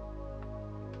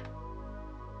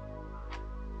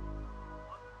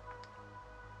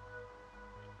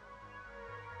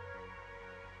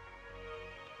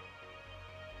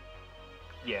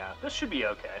 Yeah, this should be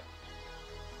okay.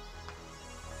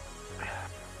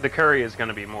 The curry is going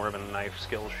to be more of a knife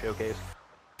skills showcase.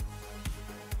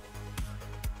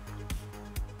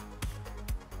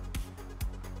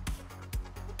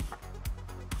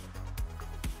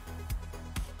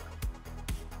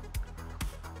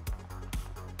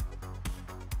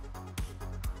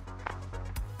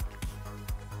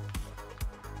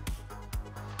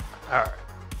 All right.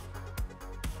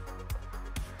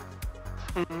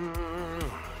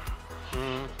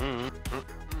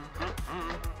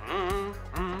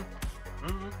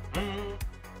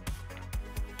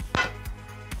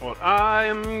 What I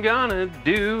am gonna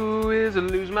do is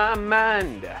lose my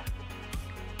mind.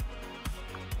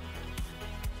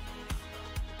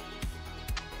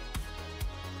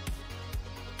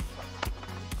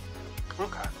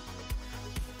 Okay.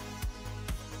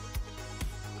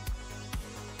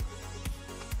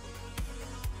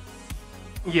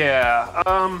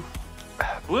 Yeah,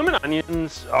 blooming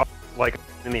onions are like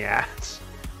in the ass,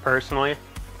 personally.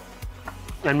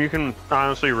 And you can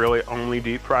honestly really only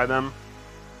deep fry them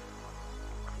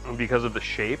because of the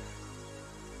shape.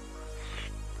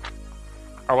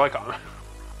 I like,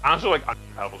 honestly like onion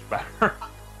petals better.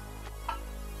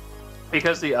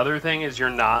 Because the other thing is you're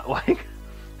not like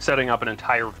setting up an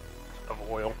entire of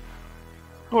oil.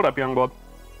 What up, young blood?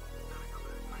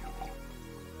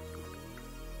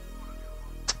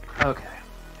 Okay,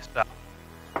 stop.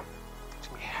 It's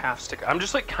gonna be half stick. I'm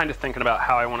just like kind of thinking about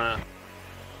how I want to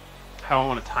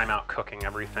time out cooking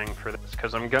everything for this,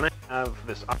 because I'm gonna have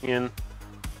this onion.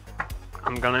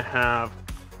 I'm gonna have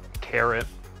carrot.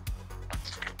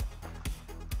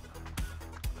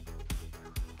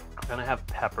 I'm gonna have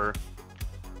pepper.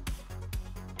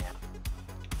 Yeah.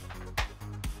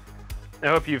 I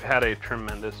hope you've had a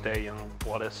tremendous day, young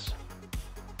bloodus.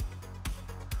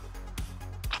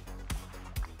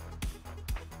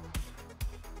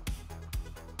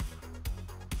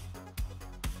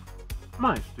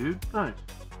 Nice, dude. Nice.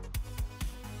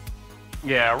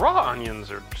 Yeah, raw onions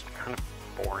are just kind of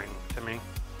boring to me.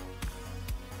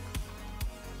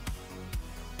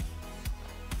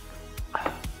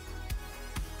 All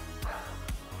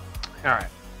right.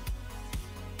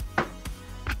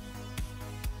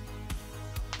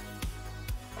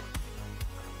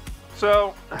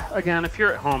 So, again, if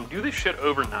you're at home, do this shit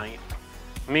overnight.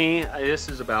 Me, this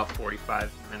is about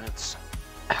 45 minutes.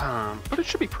 But it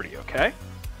should be pretty okay.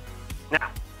 Now,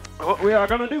 what we are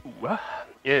gonna do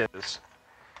is...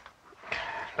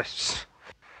 Let's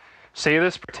say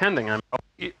this pretending I'm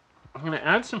gonna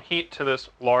add some heat to this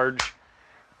large,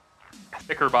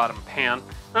 thicker bottom pan.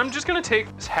 And I'm just gonna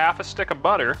take this half a stick of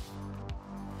butter.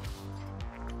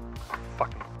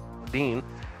 Fucking bean.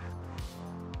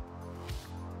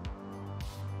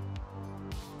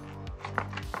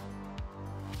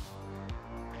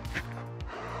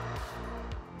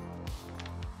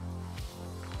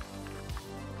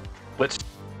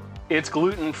 It's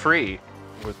gluten-free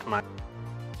with my...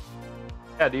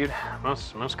 Yeah, dude,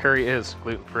 most curry is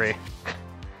gluten-free.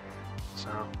 So,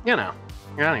 you know,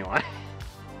 anyway.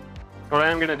 What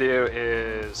I'm gonna do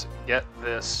is get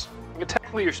this...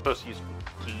 Technically, you're supposed to use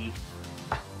ghee.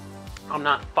 I'm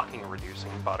not fucking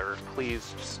reducing butter.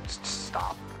 Please, just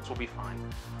stop. This will be fine.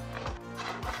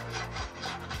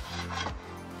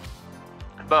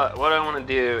 But what I want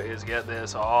to do is get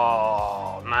this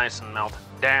all nice and melted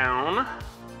down.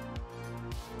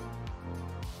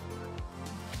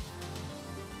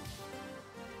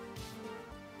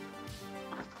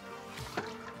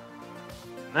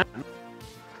 And then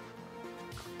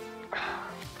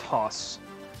toss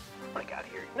what I got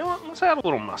here. You know what? Let's add a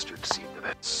little mustard seed to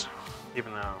this.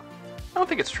 Even though I don't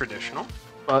think it's traditional,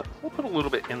 but we'll put a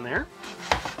little bit in there.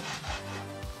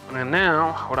 And then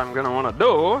now, what I'm gonna want to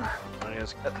do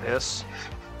is get this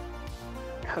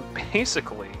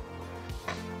basically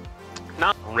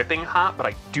not ripping hot, but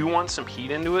I do want some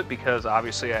heat into it because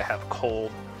obviously I have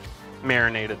cold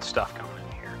marinated stuff going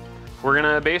in here. We're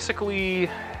gonna basically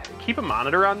keep a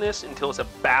monitor on this until it's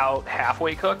about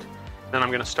halfway cooked. Then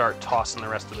I'm gonna start tossing the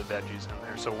rest of the veggies in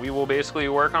there. So we will basically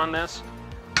work on this,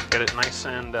 get it nice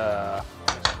and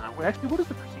actually, what is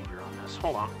the procedure on this?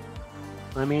 Hold on.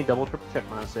 Let me double triple check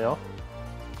myself.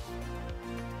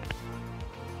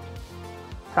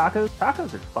 Tacos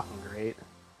are fucking great.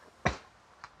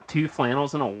 2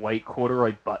 flannels and a white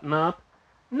corduroy button-up.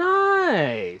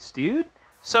 Nice, dude.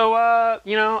 So,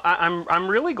 you know, I'm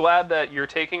really glad that you're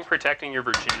taking protecting your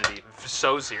virginity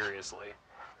so seriously.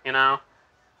 You know,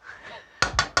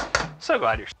 so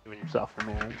glad you're saving yourself for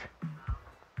marriage.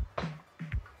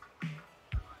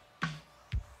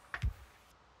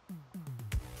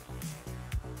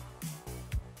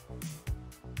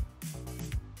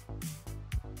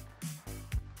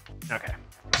 Okay,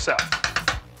 so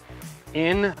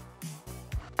in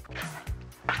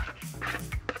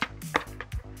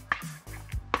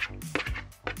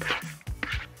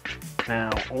now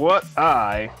what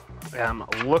I am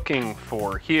looking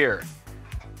for here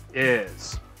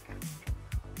is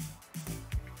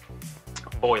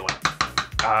boiling.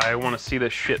 I want to see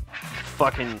this shit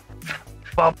fucking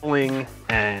bubbling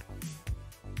and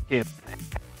give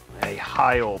a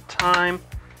high old time.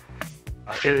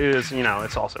 It is, you know,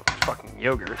 it's also fucking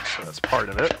yogurt, so that's part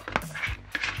of it.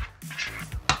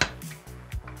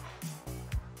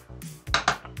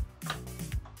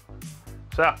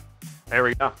 So, there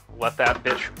we go. Let that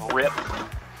bitch rip.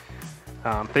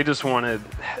 They just wanted...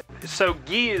 So,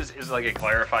 ghee is like a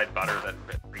clarified butter that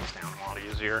breaks down a lot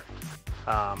easier.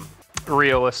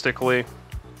 Realistically,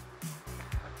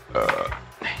 you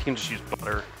can just use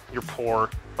butter. You're poor.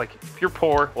 Like, if you're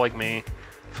poor, like me,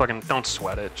 fucking don't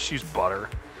sweat it. Just use butter.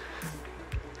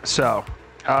 So,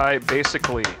 I'm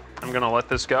gonna let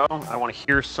this go. I want to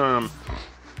hear some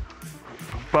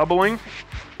bubbling.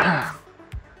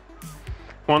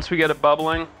 Once we get it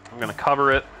bubbling, I'm gonna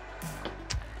cover it,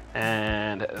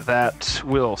 and that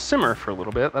will simmer for a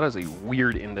little bit. That is a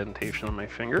weird indentation on my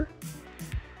finger.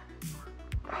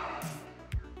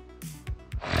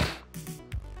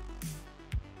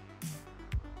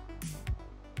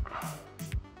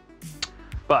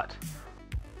 But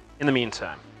in the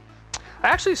meantime, I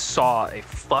actually saw a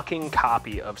fucking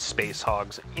copy of Space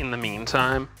Hogs in the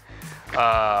meantime.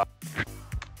 The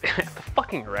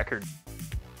fucking record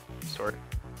sort of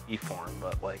E-form,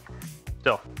 but like,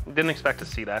 still, didn't expect to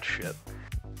see that shit.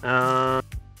 Yeah,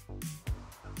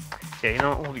 you know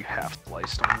what? We'll do half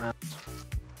sliced on that.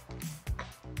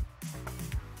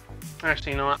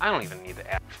 Actually, you know what? I don't even need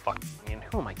to add fucking onion.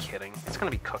 Who am I kidding? It's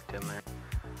gonna be cooked in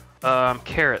there.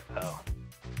 Carrot though.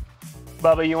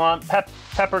 Bubba, you want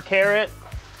pepper carrot?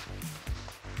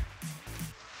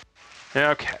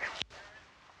 Okay.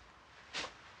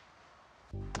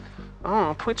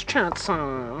 Oh, Twitch chat's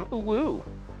on. Ooh.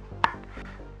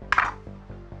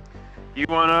 You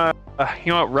want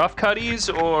rough cutties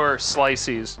or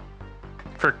slices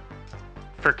for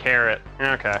carrot?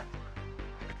 Okay.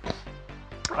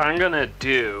 I'm gonna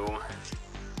do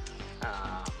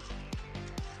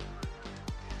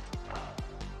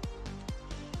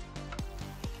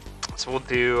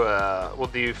we'll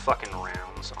do fucking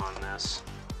rounds on this.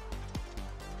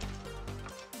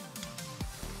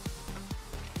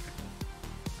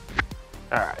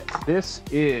 All right, this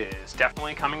is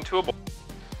definitely coming to a boil.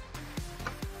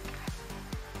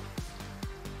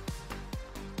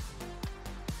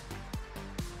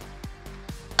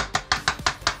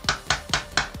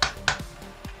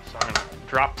 So I'm gonna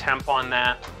drop temp on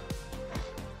that,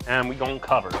 and we gonna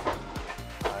cover.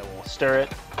 I will stir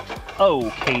it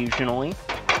occasionally.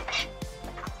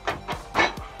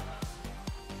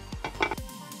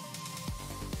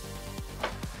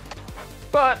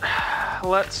 But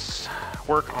let's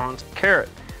work on carrot.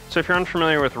 So if you're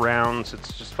unfamiliar with rounds,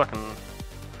 it's just fucking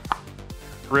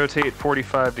rotate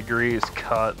 45 degrees,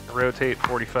 cut, rotate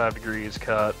 45 degrees,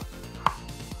 cut.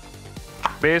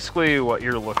 Basically what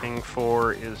you're looking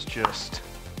for is just,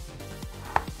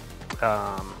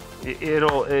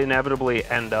 it'll inevitably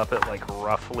end up at like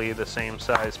roughly the same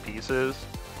size pieces.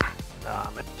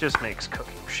 It just makes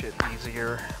cooking shit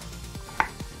easier.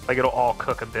 Like it'll all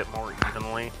cook a bit more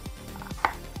evenly.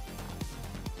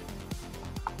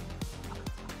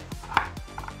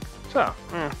 So,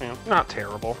 not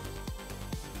terrible.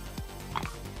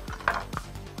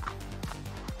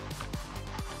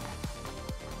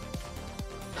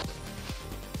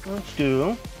 Let's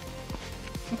do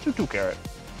 2 carrot.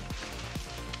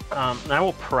 And I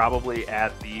will probably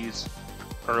add these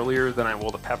earlier than I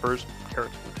will the peppers.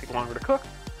 Carrots will take longer to cook.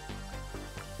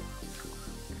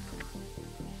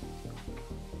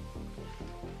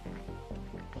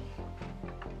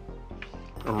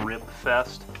 A rib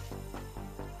fest.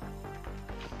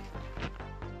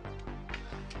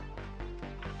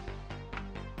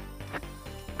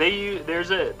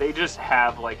 They just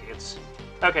have like it's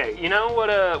okay. You know what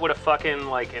a fucking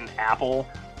like an apple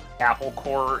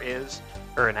core is,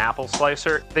 or an apple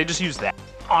slicer? They just use that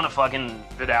on a fucking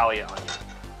Vidalia onion.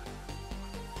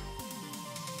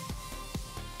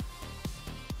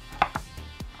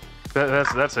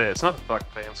 That's it. It's nothing fucking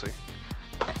fancy.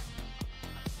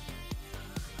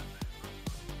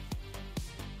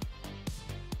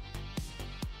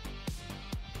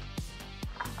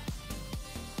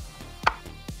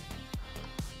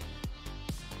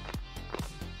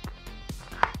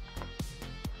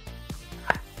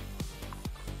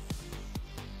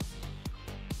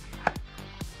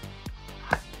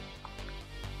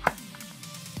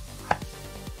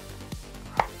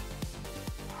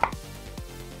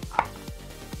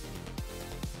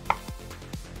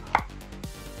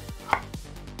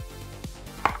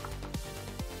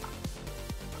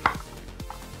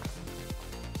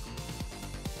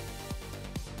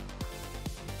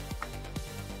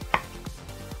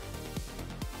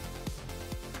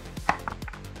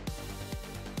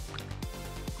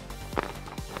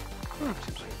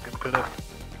 Seems like a good bit of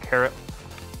carrot.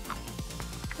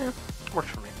 Yeah, works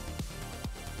for me.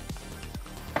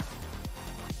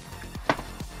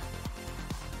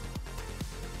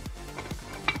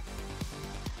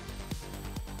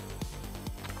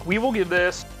 We will give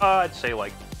this, I'd say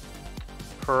like,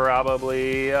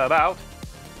 probably about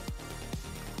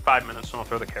 5 minutes, and I'll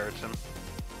throw the carrots in.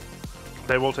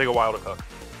 They will take a while to cook.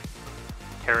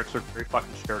 Carrots are very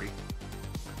fucking sturdy.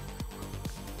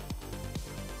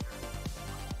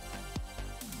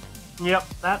 Yep,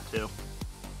 that too.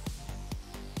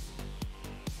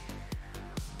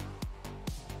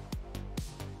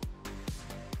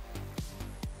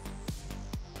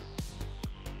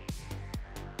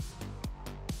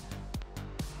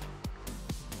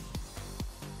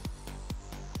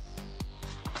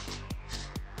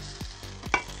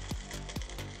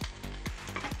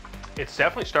 It's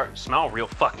definitely starting to smell real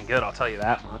fucking good, I'll tell you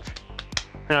that much.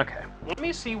 Okay, let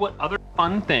me see what other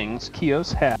fun things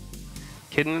Kios has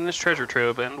hidden in his treasure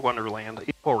trove and Wonderland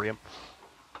Emporium.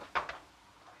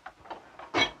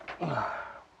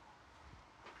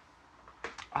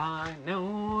 I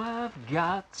know I've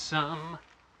got some.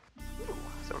 Ooh,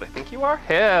 is that what I think you are?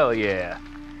 Hell yeah.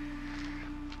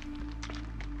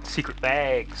 Secret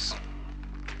bags.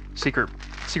 Secret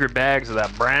bags of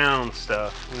that brown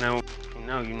stuff. You know.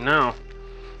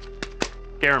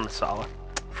 Garam masala.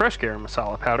 Fresh garam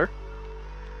masala powder.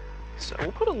 So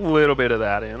we'll put a little bit of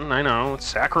that in. I know, it's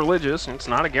sacrilegious. It's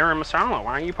not a garam masala.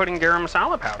 Why are you putting garam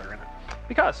masala powder in it?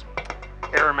 Because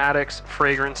aromatics,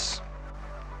 fragrance.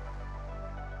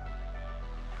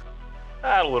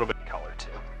 Add a little bit of color too.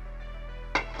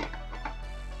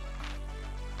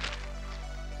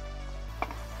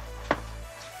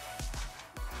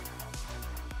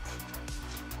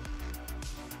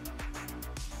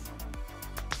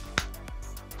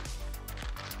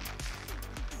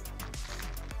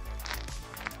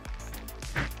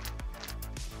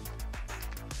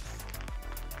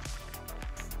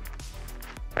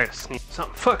 I gotta sneak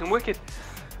something fucking wicked.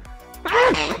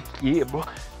 Yeah, boy.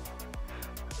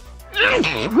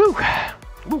 Woo!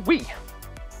 Woo-wee!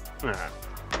 Alright,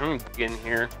 I'm gonna get in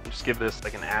here and just give this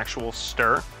like an actual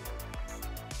stir.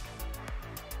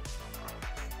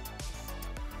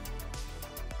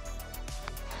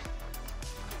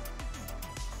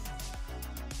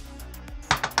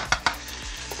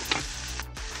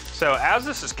 So as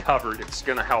this is covered, it's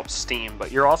gonna help steam,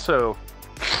 but you're also,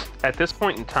 at this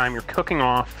point in time, you're cooking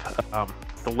off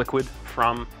the liquid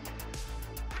from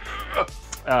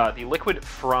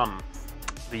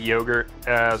the yogurt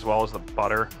as well as the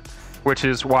butter, which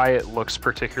is why it looks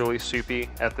particularly soupy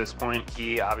at this point.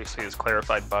 Ghee obviously is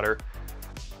clarified butter.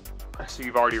 So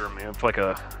you've already removed like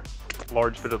a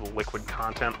large bit of the liquid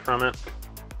content from it.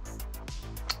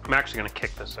 I'm actually gonna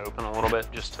kick this open a little bit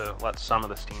just to let some of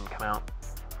the steam come out.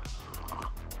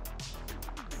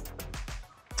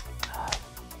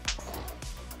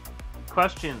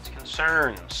 Questions,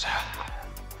 concerns?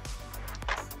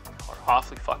 We're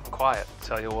awfully fucking quiet, I'll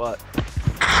tell you what.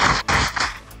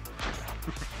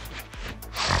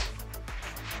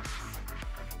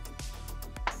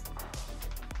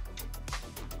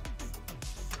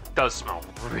 It does smell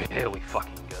really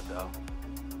fucking good though.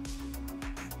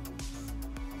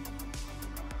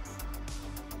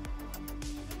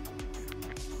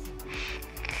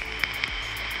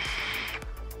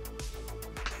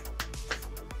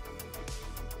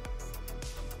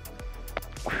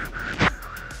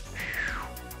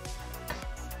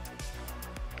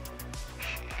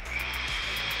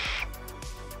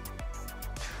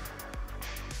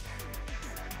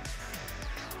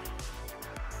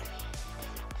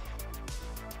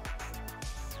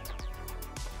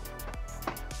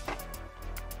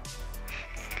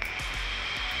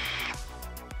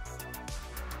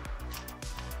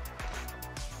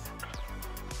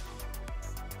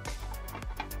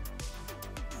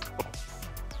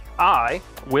 I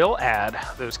will add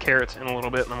those carrots in a little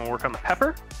bit and then we'll work on the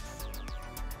pepper.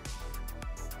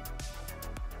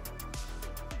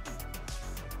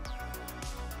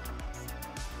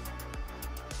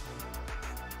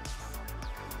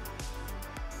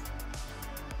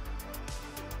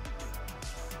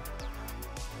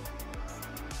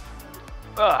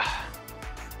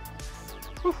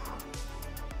 Whew.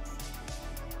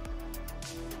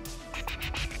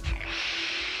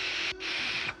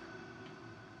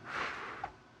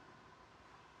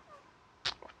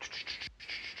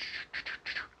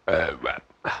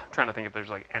 Trying to think if there's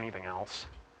like anything else.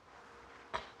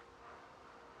 I'm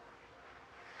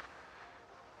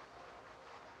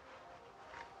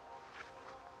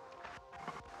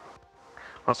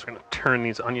also going to turn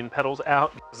these onion petals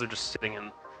out because they're just sitting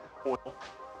in oil.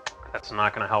 That's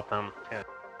not going to help them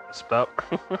crisp up.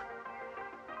 Yeah,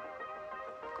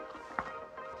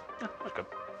 that's good.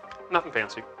 Nothing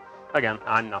fancy. Again,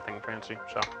 I'm nothing fancy,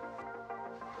 so.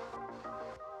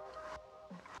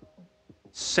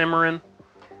 Simmering.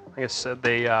 Like I said,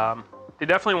 they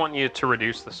definitely want you to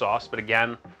reduce the sauce, but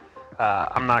again,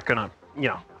 I'm not gonna,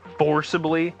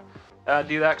 forcibly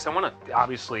do that because I want to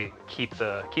obviously keep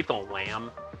the lamb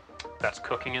that's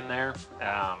cooking in there.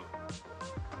 I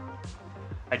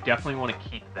definitely want to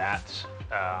keep that,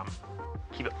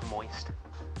 keep it moist.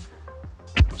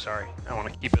 I'm sorry, I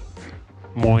want to keep it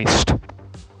moist.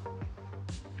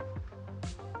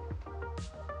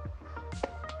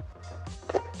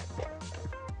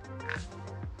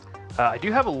 I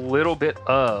do have a little bit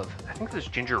of, I think this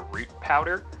is ginger root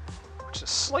powder, which is a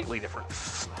slightly different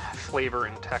flavor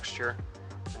and texture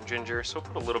than ginger, so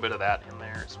we'll put a little bit of that in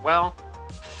there as well.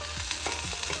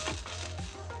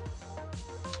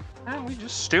 And we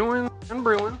just stewing and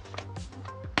brewing.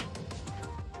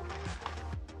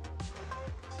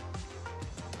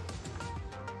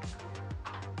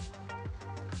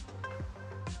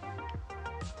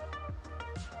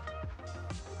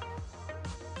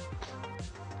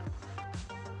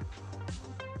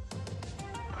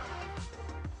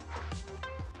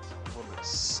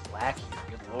 Slack here,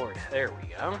 good lord. There we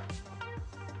go.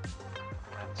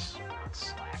 That's not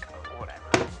slack, but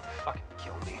whatever. Fucking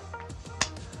kill me.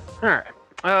 Alright.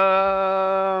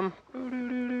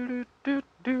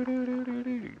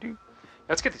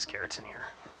 Let's get these carrots in here.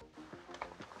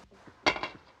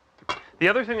 The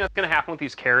other thing that's going to happen with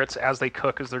these carrots as they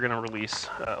cook is they're going to release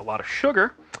a lot of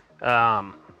sugar.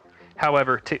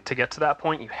 However, to get to that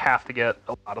point, you have to get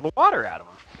a lot of the water out of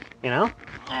them,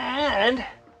 And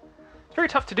it's very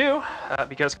tough to do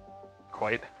because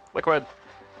quite liquid.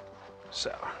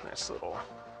 So, nice little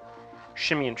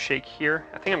shimmy and shake here.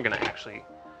 I think I'm going to actually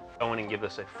go in and give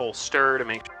this a full stir to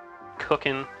make sure it's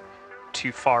cooking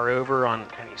too far over on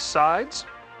any sides.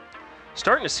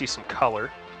 Starting to see some color.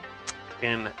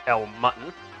 in El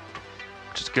Mutton,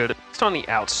 which is good. It's on the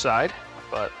outside,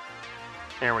 but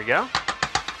there we go.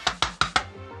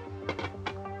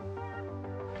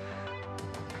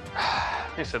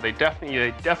 Like I said, they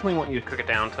definitely want you to cook it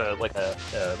down to like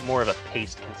a more of a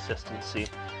paste consistency.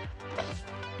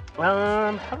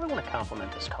 How do I want to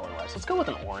complement this color-wise? Let's go with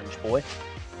an orange, boy.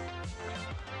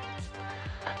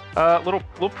 Little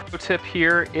pro tip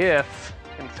here: if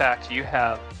in fact you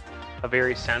have a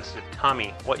very sensitive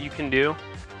tummy, what you can do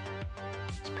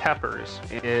is peppers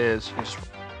is just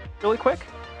really quick,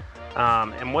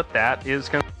 and what that is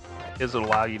going to is it'll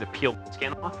allow you to peel the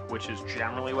skin off, which is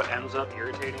generally what ends up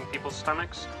irritating people's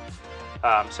stomachs.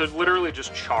 So literally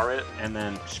just char it and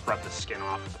then scrub the skin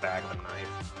off with the back of a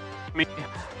knife. I mean,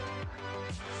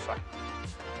 fuck.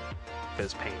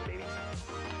 Fizz pain, baby.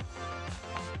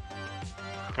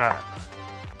 Alright.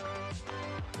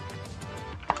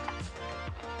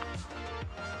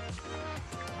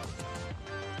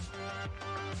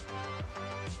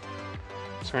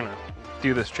 So we're gonna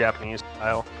do this Japanese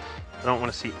style. I don't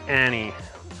want to see any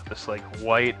of this like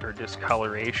white or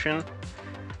discoloration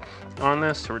on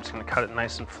this, so we're just gonna cut it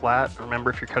nice and flat. Remember,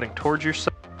 if you're cutting towards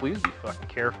yourself, please be fucking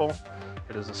careful.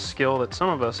 It is a skill that some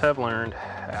of us have learned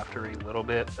after a little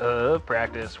bit of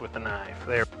practice with the knife.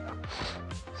 There we go.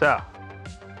 So,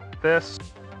 these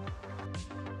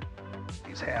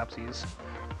halfsies.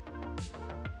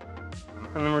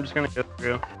 And then we're just gonna go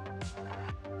through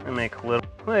and make a little,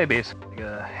 basically like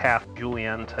a half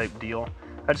julienne type deal.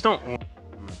 I just don't want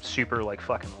them super like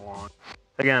fucking long.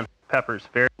 Again, peppers,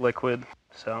 very liquid,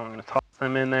 so I'm gonna toss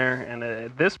them in there. And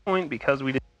at this point, because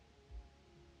we did,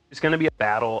 it's gonna be a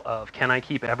battle of can I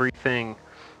keep everything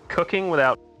cooking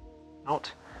without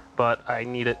out, but I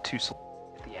need it to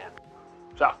slow at the end.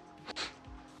 So,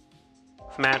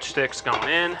 matchsticks going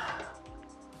in.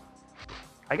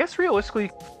 I guess realistically,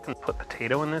 you can put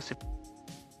potato in this.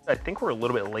 I think we're a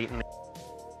little bit late in the,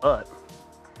 but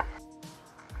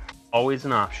always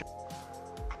an option.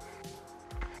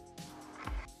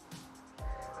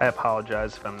 I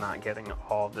apologize if I'm not getting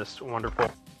all of this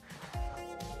wonderful.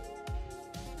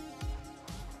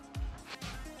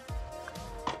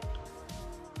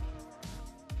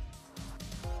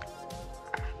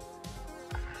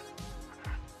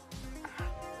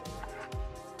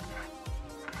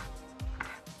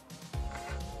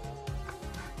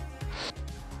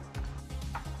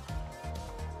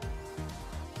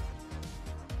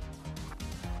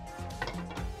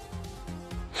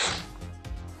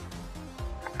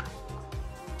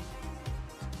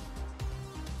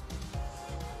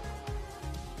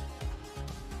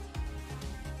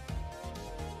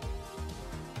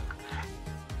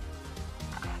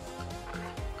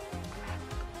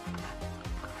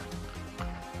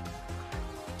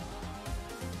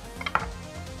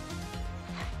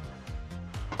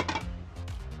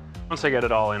 Once I get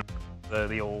it all in,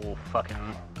 the old fucking,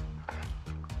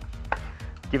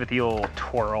 give it the old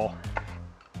twirl.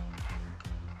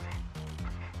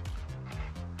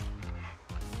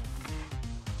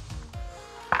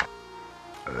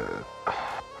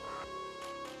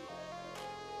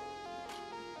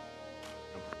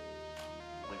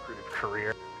 Lucrative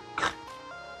career.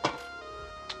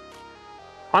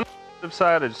 On the positive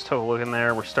side, I just took a look in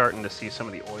there. We're starting to see some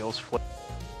of the oils flip,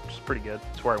 which is pretty good.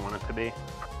 It's where I want it to be.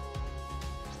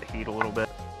 Heat a little bit.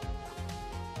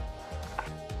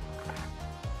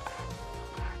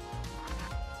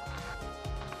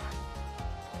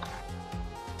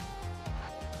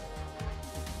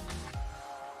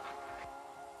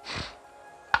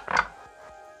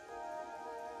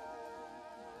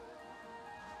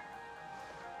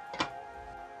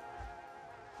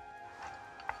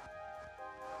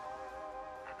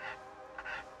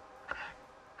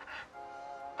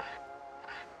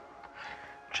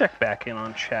 Check back in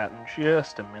on chat in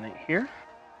just a minute here.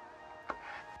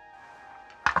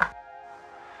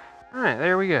 Alright,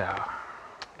 there we go.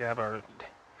 We have our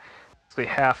basically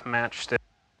half matchstick.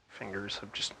 Fingers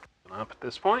have just given up at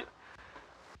this point.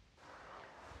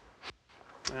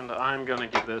 And I'm going to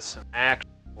give this an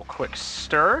actual quick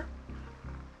stir.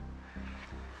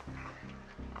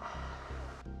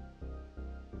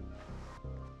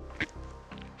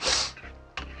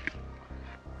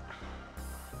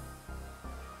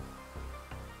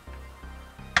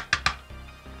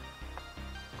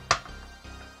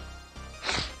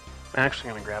 I'm actually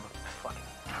going to grab a fucking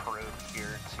probe here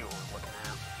and see what we're looking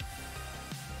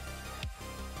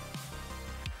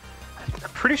at.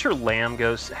 I'm pretty sure lamb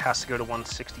has to go to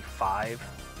 165,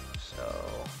 so...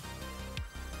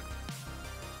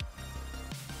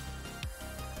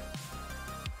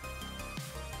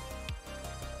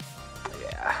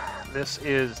 yeah, this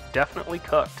is definitely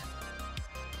cooked.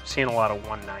 seeing a lot of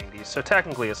 190s, so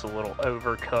technically it's a little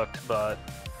overcooked, but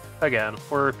again,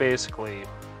 we're basically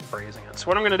braising it. So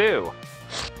what I'm gonna do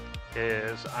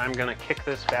is I'm gonna kick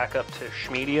this back up to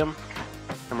medium,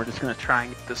 and we're just gonna try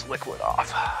and get this liquid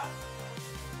off.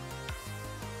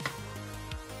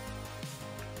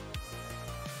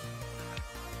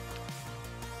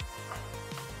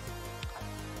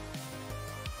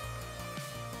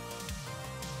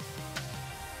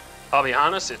 I'll be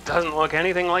honest, it doesn't look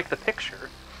anything like the picture,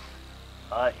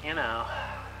 but you know,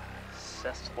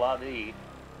 c'est la vie.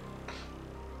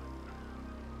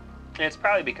 It's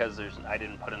probably because I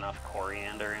didn't put enough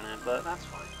coriander in it, but that's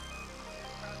fine.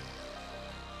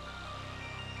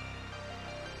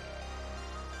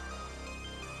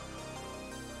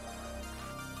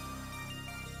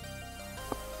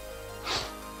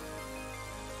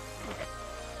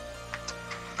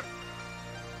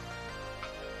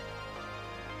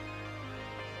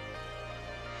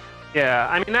 Yeah,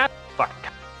 I mean, that's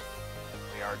fucking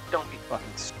we are. Don't be fucking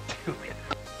stupid.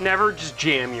 Never just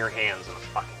jam your hands in a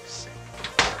fucking sink.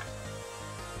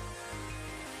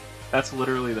 That's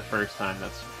literally the first time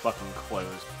that's fucking closed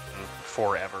in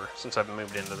forever since I've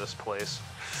moved into this place.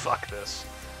 Fuck this.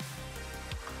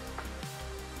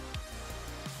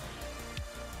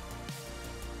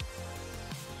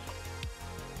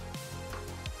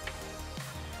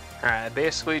 Alright, I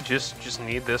basically just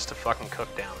need this to fucking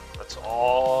cook down. That's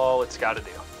all it's got to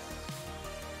do.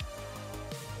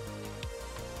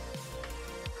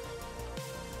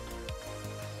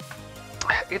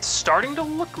 It's starting to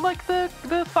look like the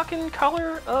fucking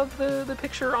color of the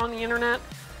picture on the internet.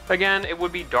 Again, it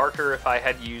would be darker if I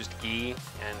had used ghee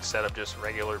instead of just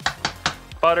regular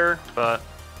butter, but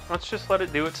let's just let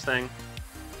it do its thing.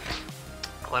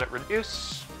 Let it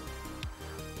reduce.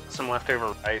 Some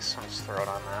leftover rice, I'll just throw it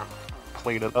on that.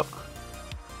 Plate it up.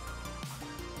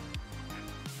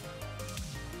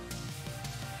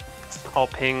 I'll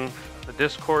ping the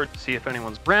Discord, see if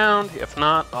anyone's around. If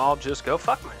not, I'll just go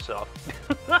fuck myself.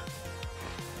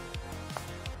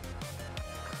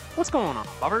 What's going on,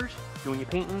 bubbers? Doing your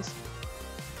paintings?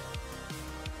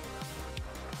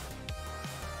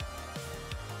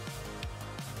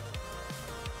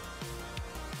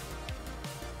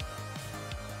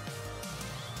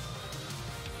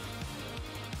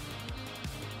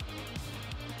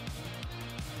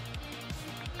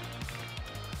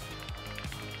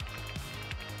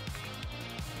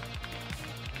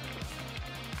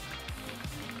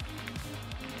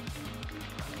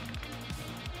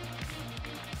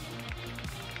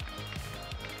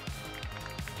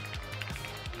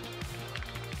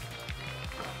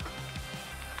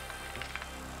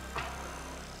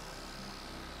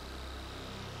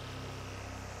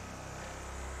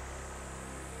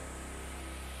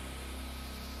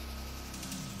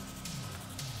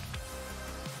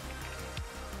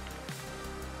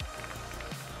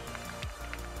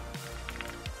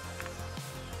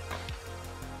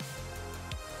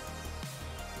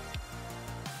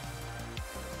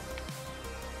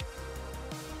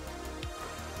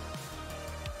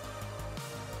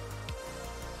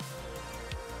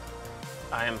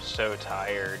 I am so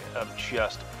tired of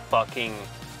just fucking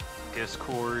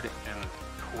Discord and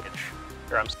Twitch.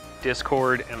 Or I'm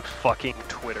Discord and fucking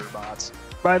Twitter bots.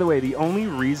 By the way, the only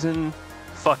reason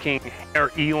fucking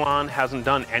Elon hasn't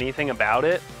done anything about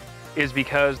it is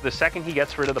because the second he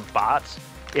gets rid of the bots,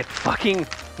 it fucking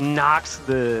knocks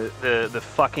the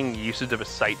fucking usage of a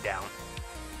site down.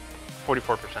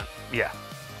 44%. Yeah.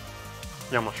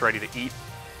 You're almost ready to eat.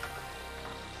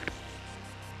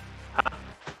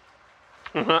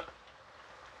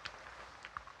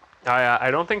 I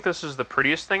don't think this is the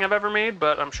prettiest thing I've ever made,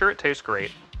 but I'm sure it tastes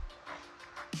great.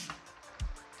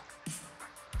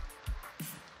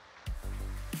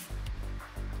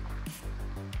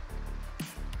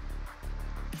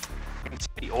 You can see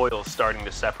the oil starting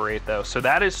to separate though, so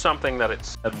that is something that it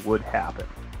said would happen,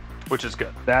 which is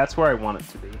good. That's where I want it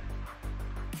to be.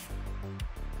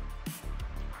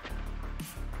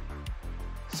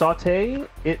 Saute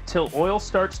it till oil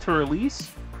starts to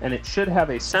release, and it should have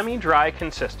a semi-dry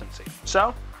consistency.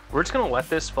 So we're just gonna let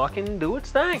this fucking do its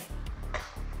thing.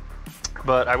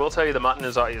 But I will tell you, the mutton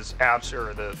is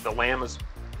the lamb is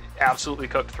absolutely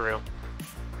cooked through.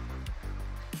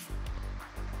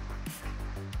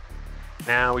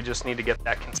 Now we just need to get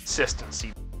that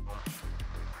consistency.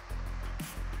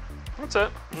 That's it.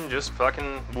 And just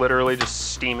fucking literally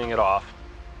just steaming it off.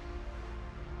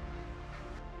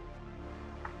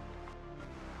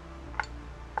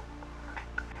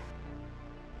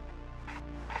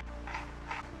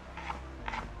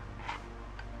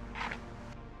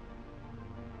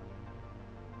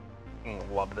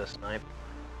 Love this knife.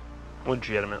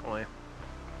 Legitimately.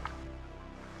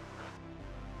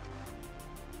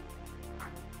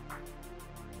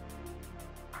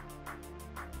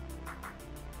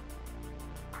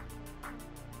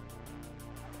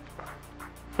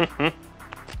 And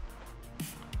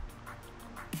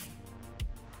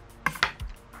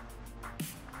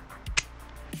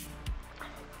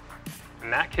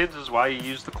that, kids, is why you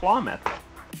use the claw method.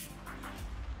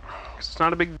 It's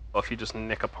not a big deal if you just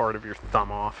nick a part of your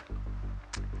thumb off.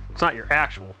 It's not your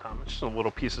actual thumb, it's just a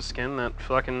little piece of skin that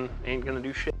fucking ain't gonna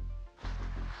do shit.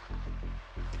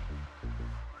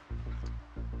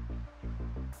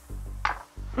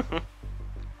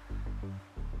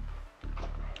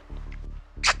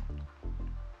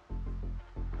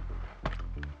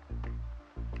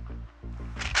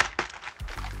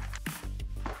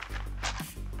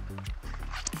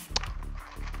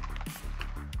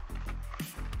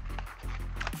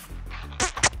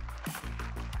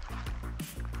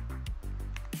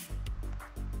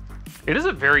 It is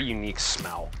a very unique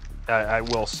smell, I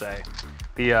will say.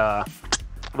 The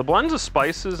blends of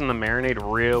spices and the marinade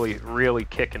really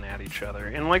kicking at each other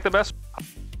in like the best.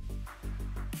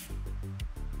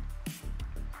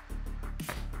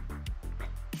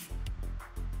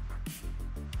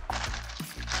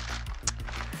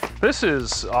 This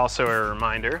is also a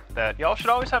reminder that y'all should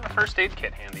always have a first aid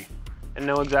kit handy and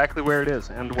know exactly where it is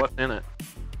and what's in it.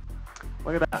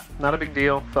 Look at that, not a big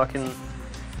deal. Fucking,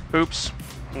 oops.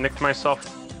 Nicked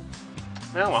myself.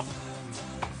 Oh well.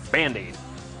 Band-aid.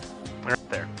 Right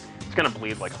there. It's gonna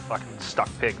bleed like a fucking stuck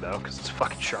pig though, because it's a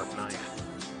fucking sharp knife.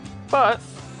 But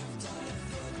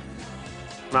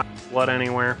not blood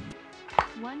anywhere.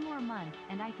 One more month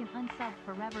and I can unsub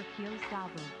forever Kyo's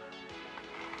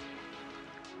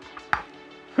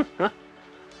Dabu.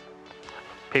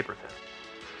 Paper thin.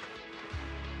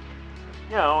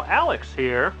 Yo, Alex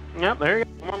here. Yep, there you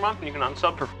go. One more month and you can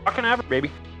unsub for fucking ever,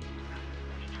 baby.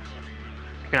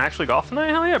 You can actually golf tonight?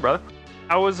 Hell yeah, brother.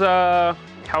 How was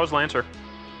Lancer?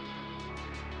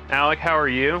 Alec, how are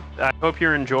you? I hope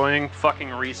you're enjoying fucking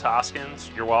Reese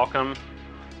Hoskins. You're welcome.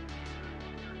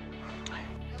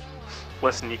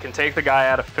 Listen, you can take the guy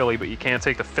out of Philly, but you can't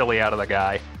take the Philly out of the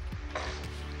guy.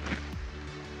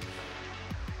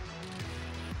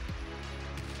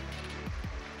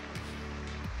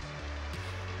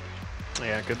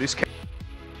 Yeah, good. These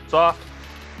soft.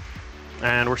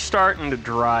 And we're starting to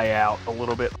dry out a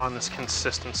little bit on this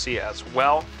consistency as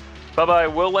well. But I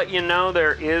will let you know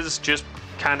there is just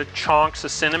kind of chunks of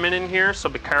cinnamon in here, so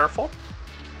be careful.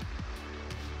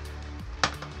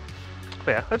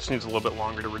 But yeah, that just needs a little bit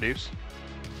longer to reduce.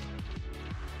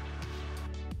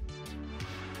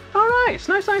 Oh, nice,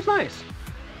 nice, nice, nice.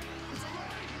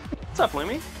 What's up,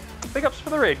 Lumi? Big ups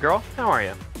for the raid, girl. How are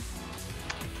you?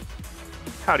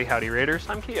 Howdy, howdy, raiders.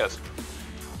 I'm Kios.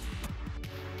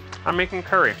 I'm making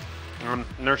curry. I'm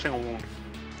nursing a wound.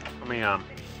 Let me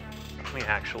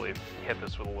actually hit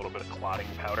this with a little bit of clotting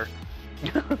powder.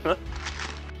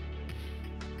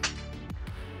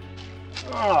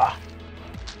 Ah.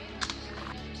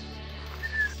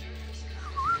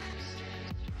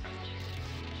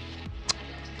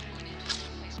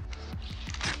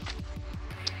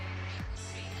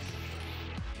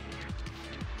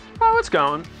 Oh, it's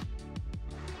going.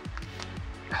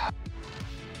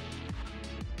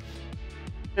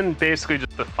 And basically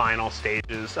just the final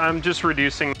stages. I'm just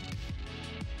reducing,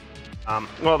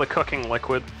 well, the cooking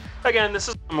liquid. Again, this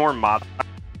is more modified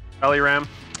Beliram.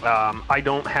 I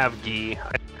don't have ghee.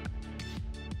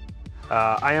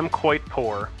 I am quite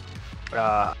poor.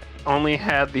 Only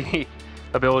had the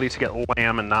ability to get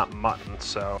lamb and not mutton,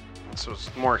 so this was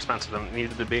more expensive than it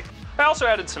needed to be. I also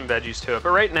added some veggies to it,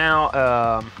 but right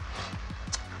now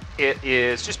it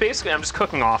is just basically, I'm just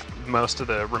cooking off most of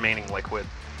the remaining liquid.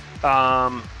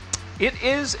 It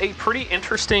is a pretty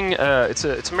interesting, it's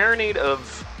a marinade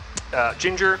of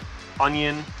ginger,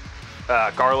 onion,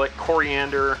 garlic,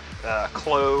 coriander,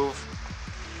 clove,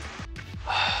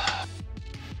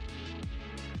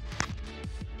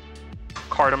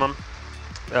 cardamom,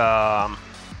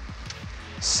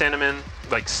 cinnamon,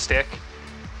 like stick,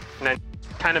 and then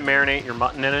kind of marinate your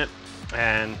mutton in it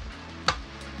and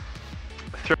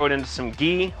throw it into some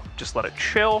ghee, just let it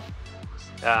chill.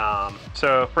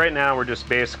 So right now we're just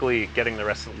basically getting the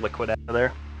rest of the liquid out of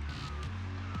there.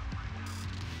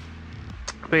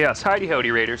 But yes, howdy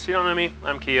howdy raiders. You don't know me,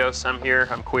 I'm Kios, I'm here,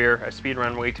 I'm queer, I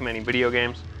speedrun way too many video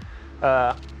games.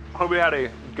 Hope you had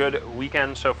a good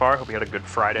weekend so far, hope you had a good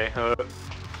Friday.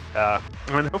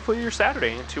 And hopefully your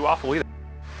Saturday ain't too awful either.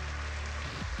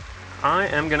 I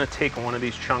am gonna take one of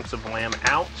these chunks of lamb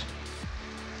out.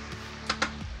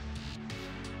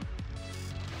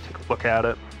 Take a look at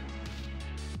it.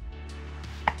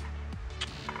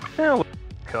 Yeah, a little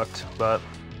cooked, but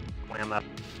lamb that.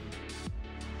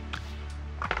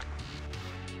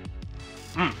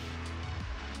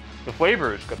 The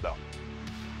flavor is good though.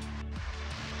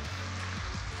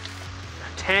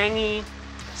 tangy,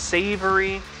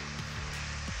 savory.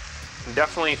 You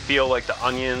definitely feel like the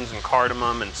onions and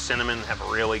cardamom and cinnamon have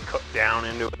really cooked down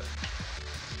into it.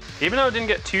 Even though it didn't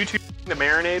get too to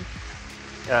marinade,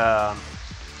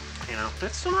 you know,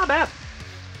 it's still not bad.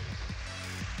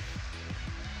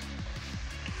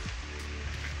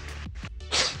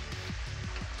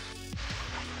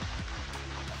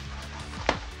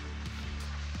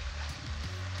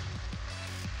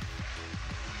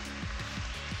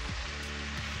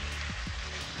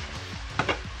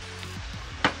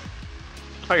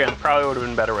 Again, probably would have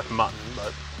been better with mutton, but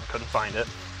I couldn't find it.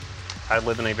 I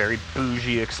live in a very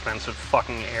bougie, expensive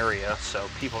fucking area, so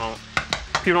people don't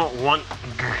want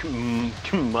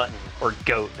mutton or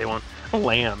goat. They want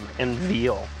lamb and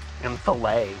veal and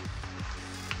filet.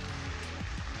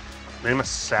 Name a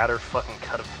sadder fucking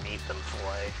cut of meat than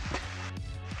filet.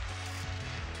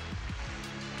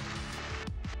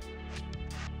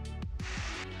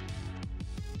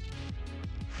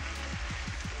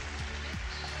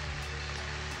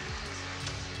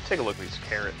 Take a look at these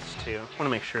carrots too. I want to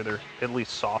make sure they're at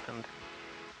least softened.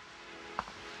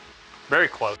 Very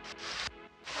close.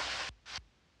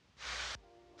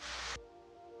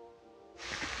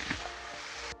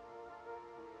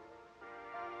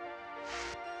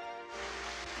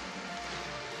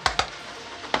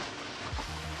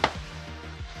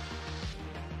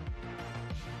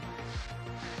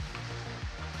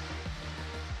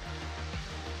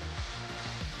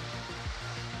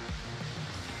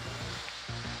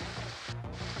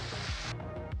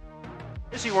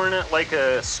 You weren't at like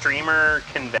a streamer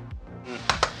convention,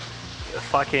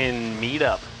 fucking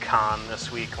meetup con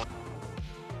this week.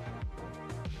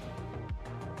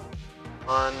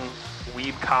 On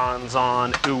Weeb cons,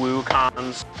 on Uwu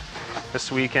cons this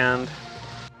weekend.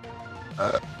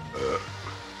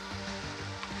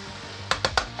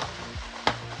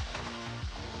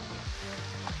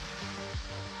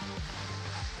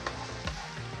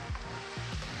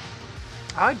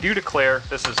 I do declare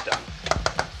this is done.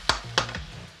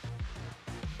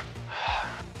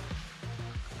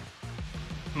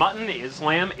 Mutton is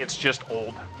lamb, it's just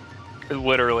old.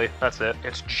 Literally, that's it.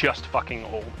 It's just fucking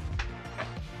old.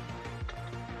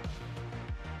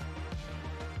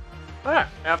 Alright,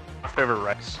 that's my favorite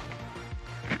rice.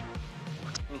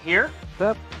 And here,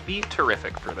 that'd be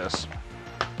terrific for this.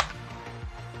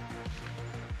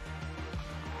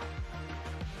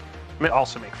 It may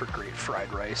also make for great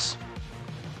fried rice.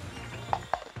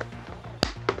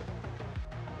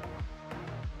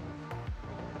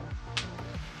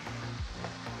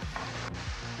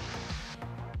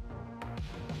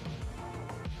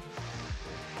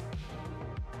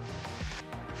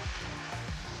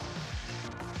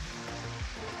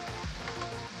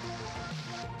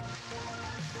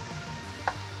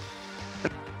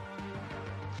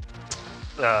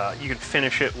 You can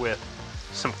finish it with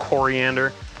some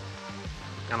coriander.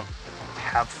 I don't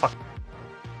have fucking.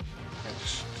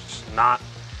 It's just not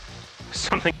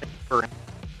something for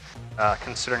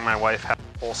considering my wife had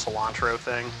a whole cilantro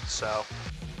thing. So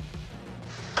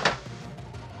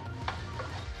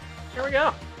here we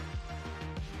go.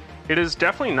 It is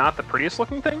definitely not the prettiest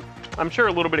looking thing. I'm sure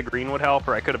a little bit of green would help,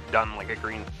 or I could have done like a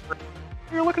green.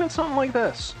 You're looking at something like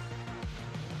this.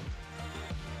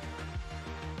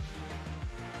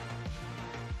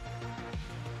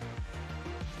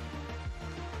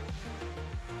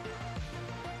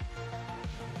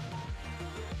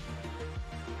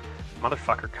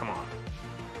 Motherfucker, come on.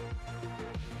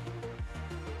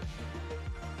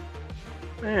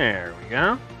 There we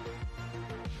go.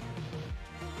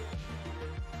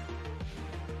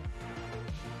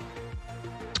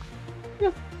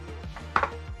 Yeah.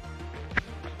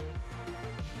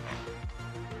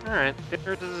 Alright,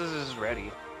 this is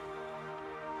ready.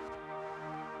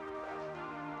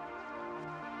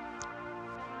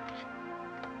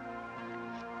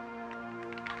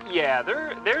 Yeah,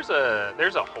 there's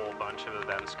a whole bunch of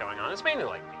events going on. It's mainly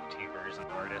like YouTubers and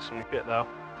artists and shit though,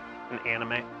 and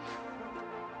anime.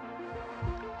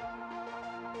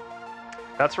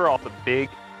 That's where all the big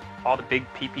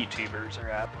PP tubers are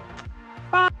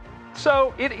at.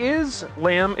 So it is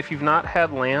lamb. If you've not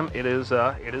had lamb, it is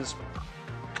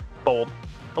bold,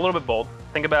 a little bit bold.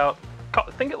 Think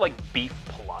it like beef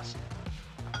plus.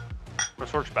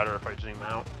 This works better if I zoom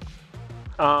out.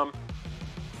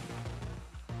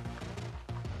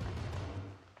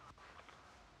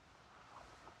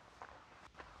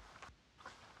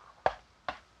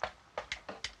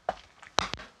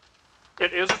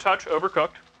 It is a touch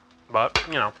overcooked, but,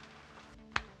 you know,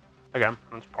 again,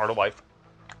 it's part of life.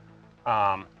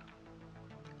 But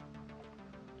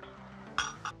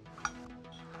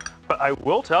I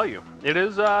will tell you, it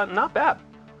is not bad.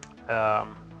 The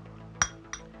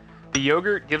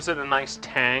yogurt gives it a nice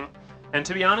tang, and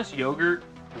to be honest, yogurt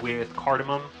with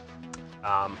cardamom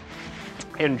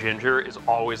and ginger is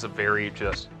always a very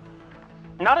just,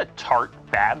 not a tart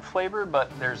bad flavor, but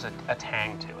there's a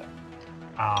tang to it.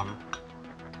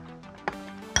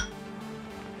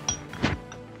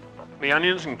 The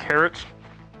onions and carrots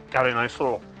got a nice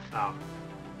little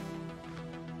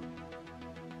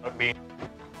bean.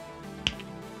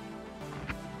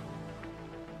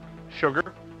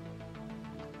 Sugar,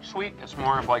 sweet. It's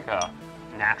more of like a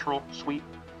natural sweet,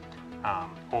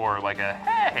 or like a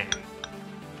hey.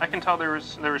 I can tell there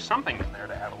was something in there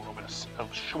to add a little bit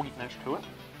of sweetness to it.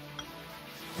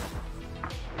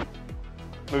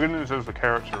 The good news is the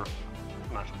carrots are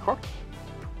nicely cooked.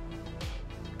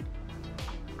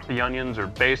 The onions are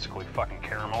basically fucking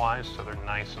caramelized, so they're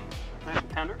nice and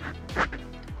tender.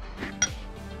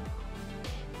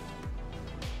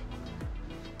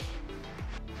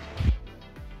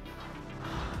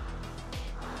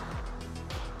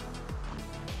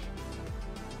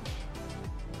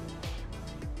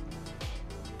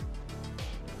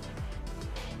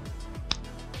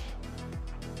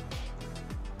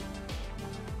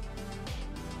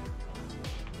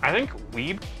 I think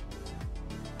weeb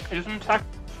is in Texas.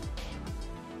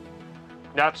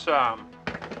 That's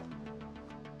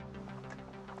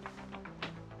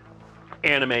anime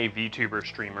VTuber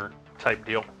streamer type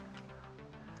deal.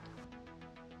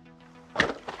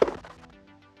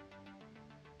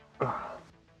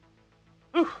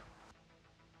 Ooh.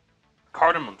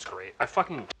 Cardamom's great. I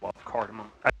fucking love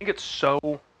cardamom. I think it's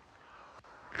so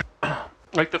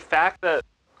like the fact that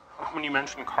when you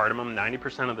mention cardamom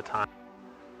 90% of the time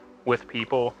with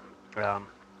people,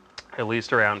 at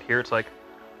least around here, it's like,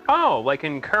 oh, like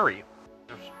in curry.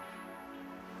 There's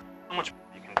so much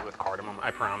you can do with cardamom,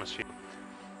 I promise you.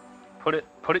 Put it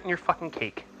in your fucking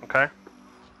cake, okay?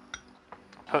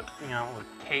 Put, a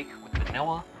cake with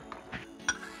vanilla.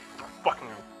 Fucking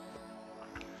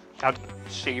have a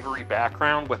savory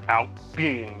background without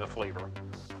being the flavor.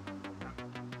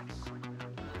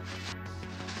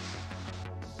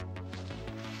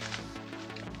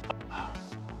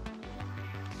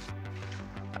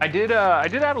 I did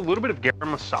add a little bit of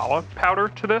garam masala powder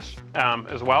to this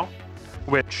as well,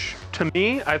 which to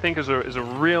me I think is a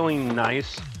really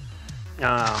nice.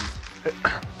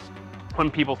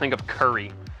 When people think of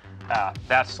curry,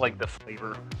 that's like the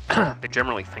flavor they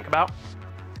generally think about,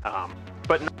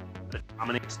 but it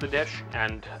dominates the dish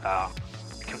and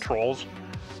controls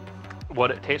what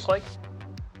it tastes like.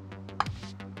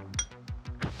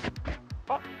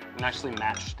 Oh, nicely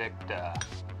matchsticked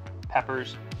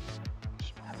peppers.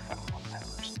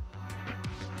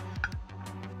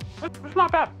 It's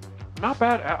not bad. Not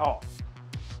bad at all.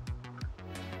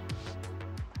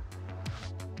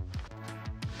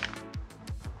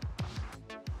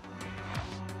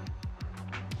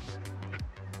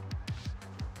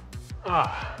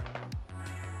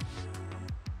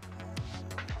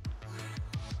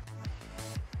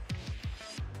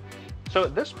 So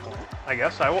at this point, I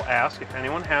guess I will ask if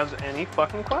anyone has any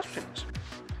fucking questions.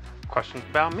 Questions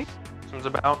about me. Questions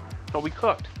about what we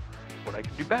cooked. What I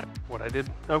could do better. What I did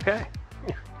okay.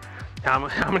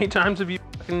 How many times have you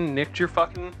fucking nicked your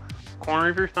fucking corner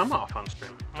of your thumb off on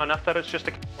stream? Enough that it's just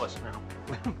a catalyst now.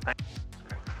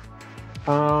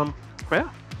 Yeah.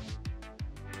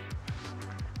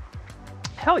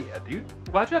 Hell yeah, dude.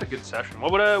 Glad you had a good session.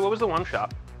 What was the one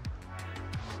shot?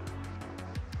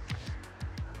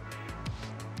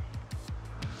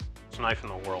 It's a knife in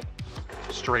the world.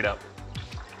 Straight up.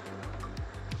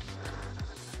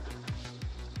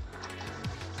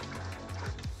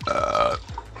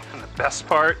 And the best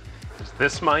part is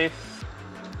this knife.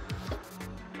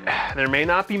 There may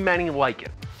not be many like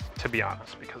it, to be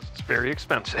honest, because it's very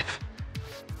expensive.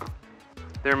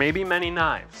 There may be many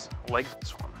knives like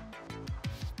this one.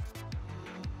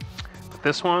 But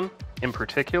this one, in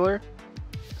particular,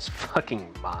 is fucking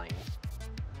mine.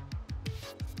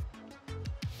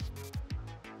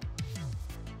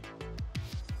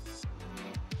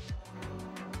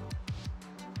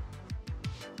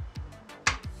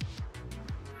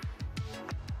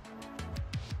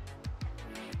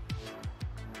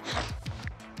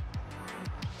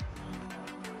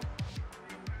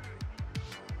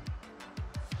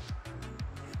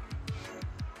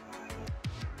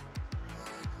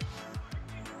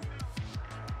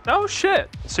 Oh shit!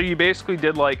 So you basically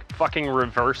did like fucking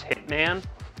reverse Hitman?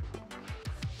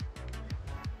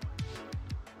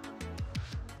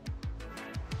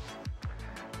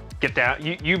 Get down.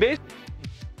 You basically.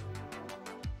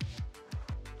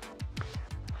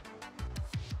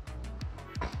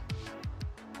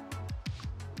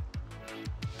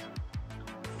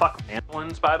 Fuck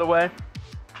mandolins, by the way.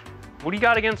 What do you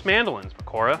got against mandolins,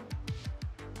 Makora?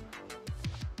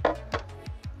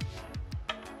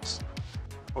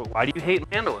 Why do you hate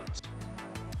mandolins?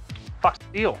 Fuck's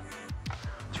the deal?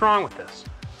 What's wrong with this?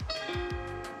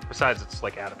 Besides, it's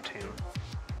like out of tune.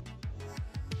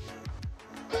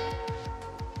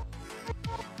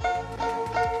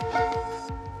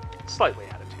 Slightly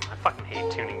out of tune. I fucking hate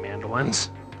tuning mandolins.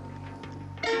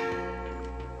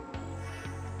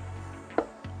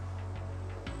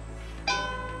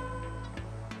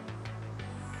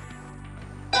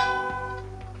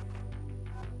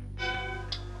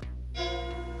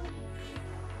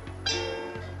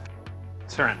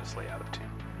 It's horrendously out of tune.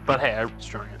 But hey, I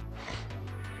strung it.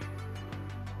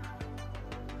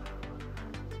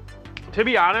 To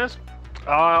be honest,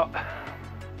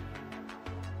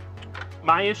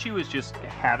 my issue is just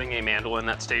having a mandolin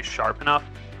that stays sharp enough.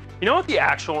 You know what the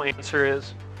actual answer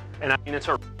is? And I mean, it's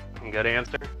a good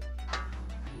answer.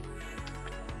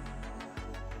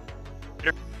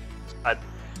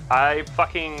 I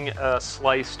fucking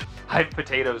sliced 5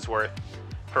 potatoes worth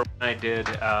for when I did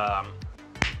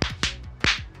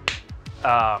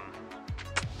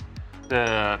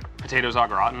the potatoes au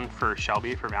gratin for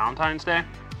Shelby for Valentine's Day.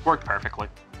 Worked perfectly.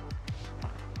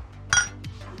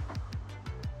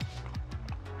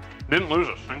 Didn't lose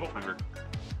a single finger.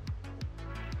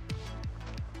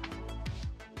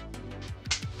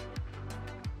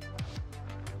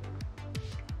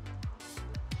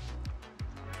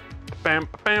 Bam,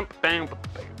 bam, bam, bam,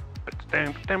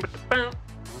 bam, bam, bam, bam.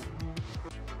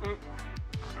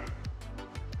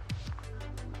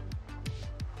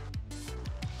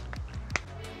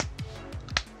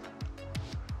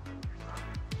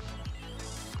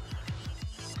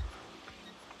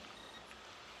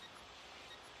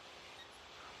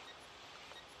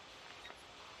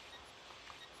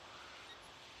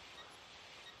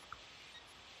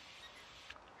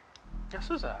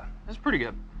 This is pretty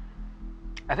good.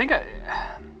 I think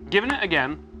given it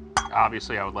again,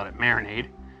 obviously I would let it marinate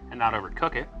and not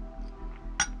overcook it.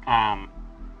 A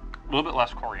little bit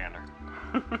less coriander.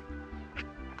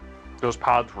 Those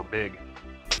pods were big.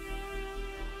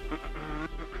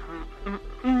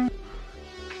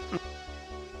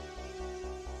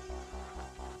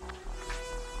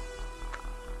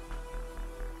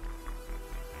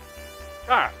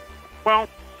 Alright, well,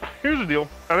 here's the deal.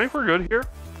 I think we're good here.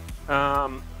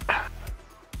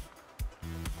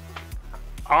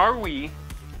 Are we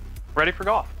ready for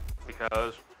golf?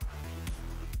 Because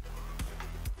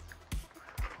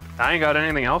I ain't got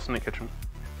anything else in the kitchen.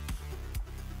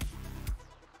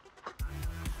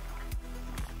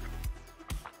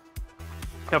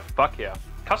 Yeah, fuck yeah.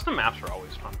 Custom maps are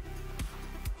always fun.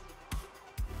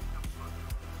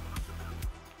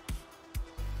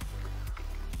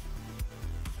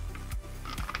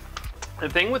 The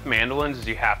thing with mandolins is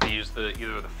you have to use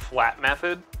either the flat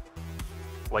method,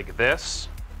 like this,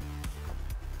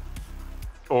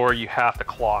 or you have the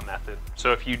claw method.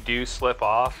 So if you do slip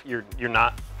off, you're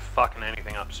not fucking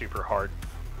anything up super hard.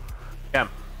 Yeah,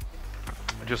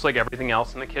 just like everything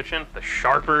else in the kitchen, the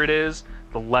sharper it is,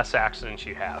 the less accidents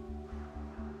you have.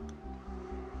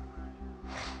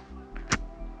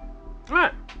 All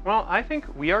right, well, I think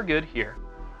we are good here.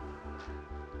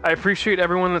 I appreciate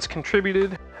everyone that's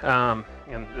contributed, and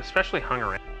especially hung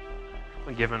around,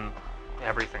 given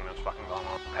everything that's fucking gone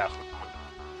on the past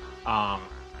month.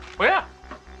 Well, yeah.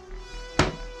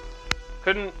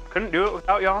 Couldn't do it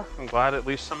without y'all. I'm glad at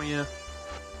least some of you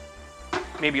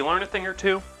maybe learn a thing or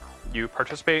two. You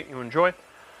participate, you enjoy.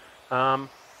 But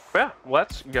yeah,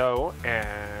 let's go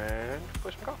and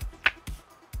play some golf.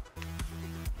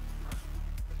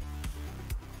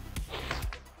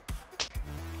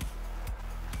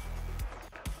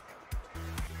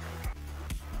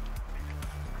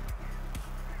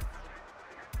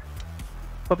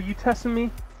 Bubba, you testing me?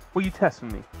 What are you testing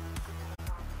me?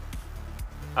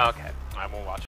 Okay, I won't watch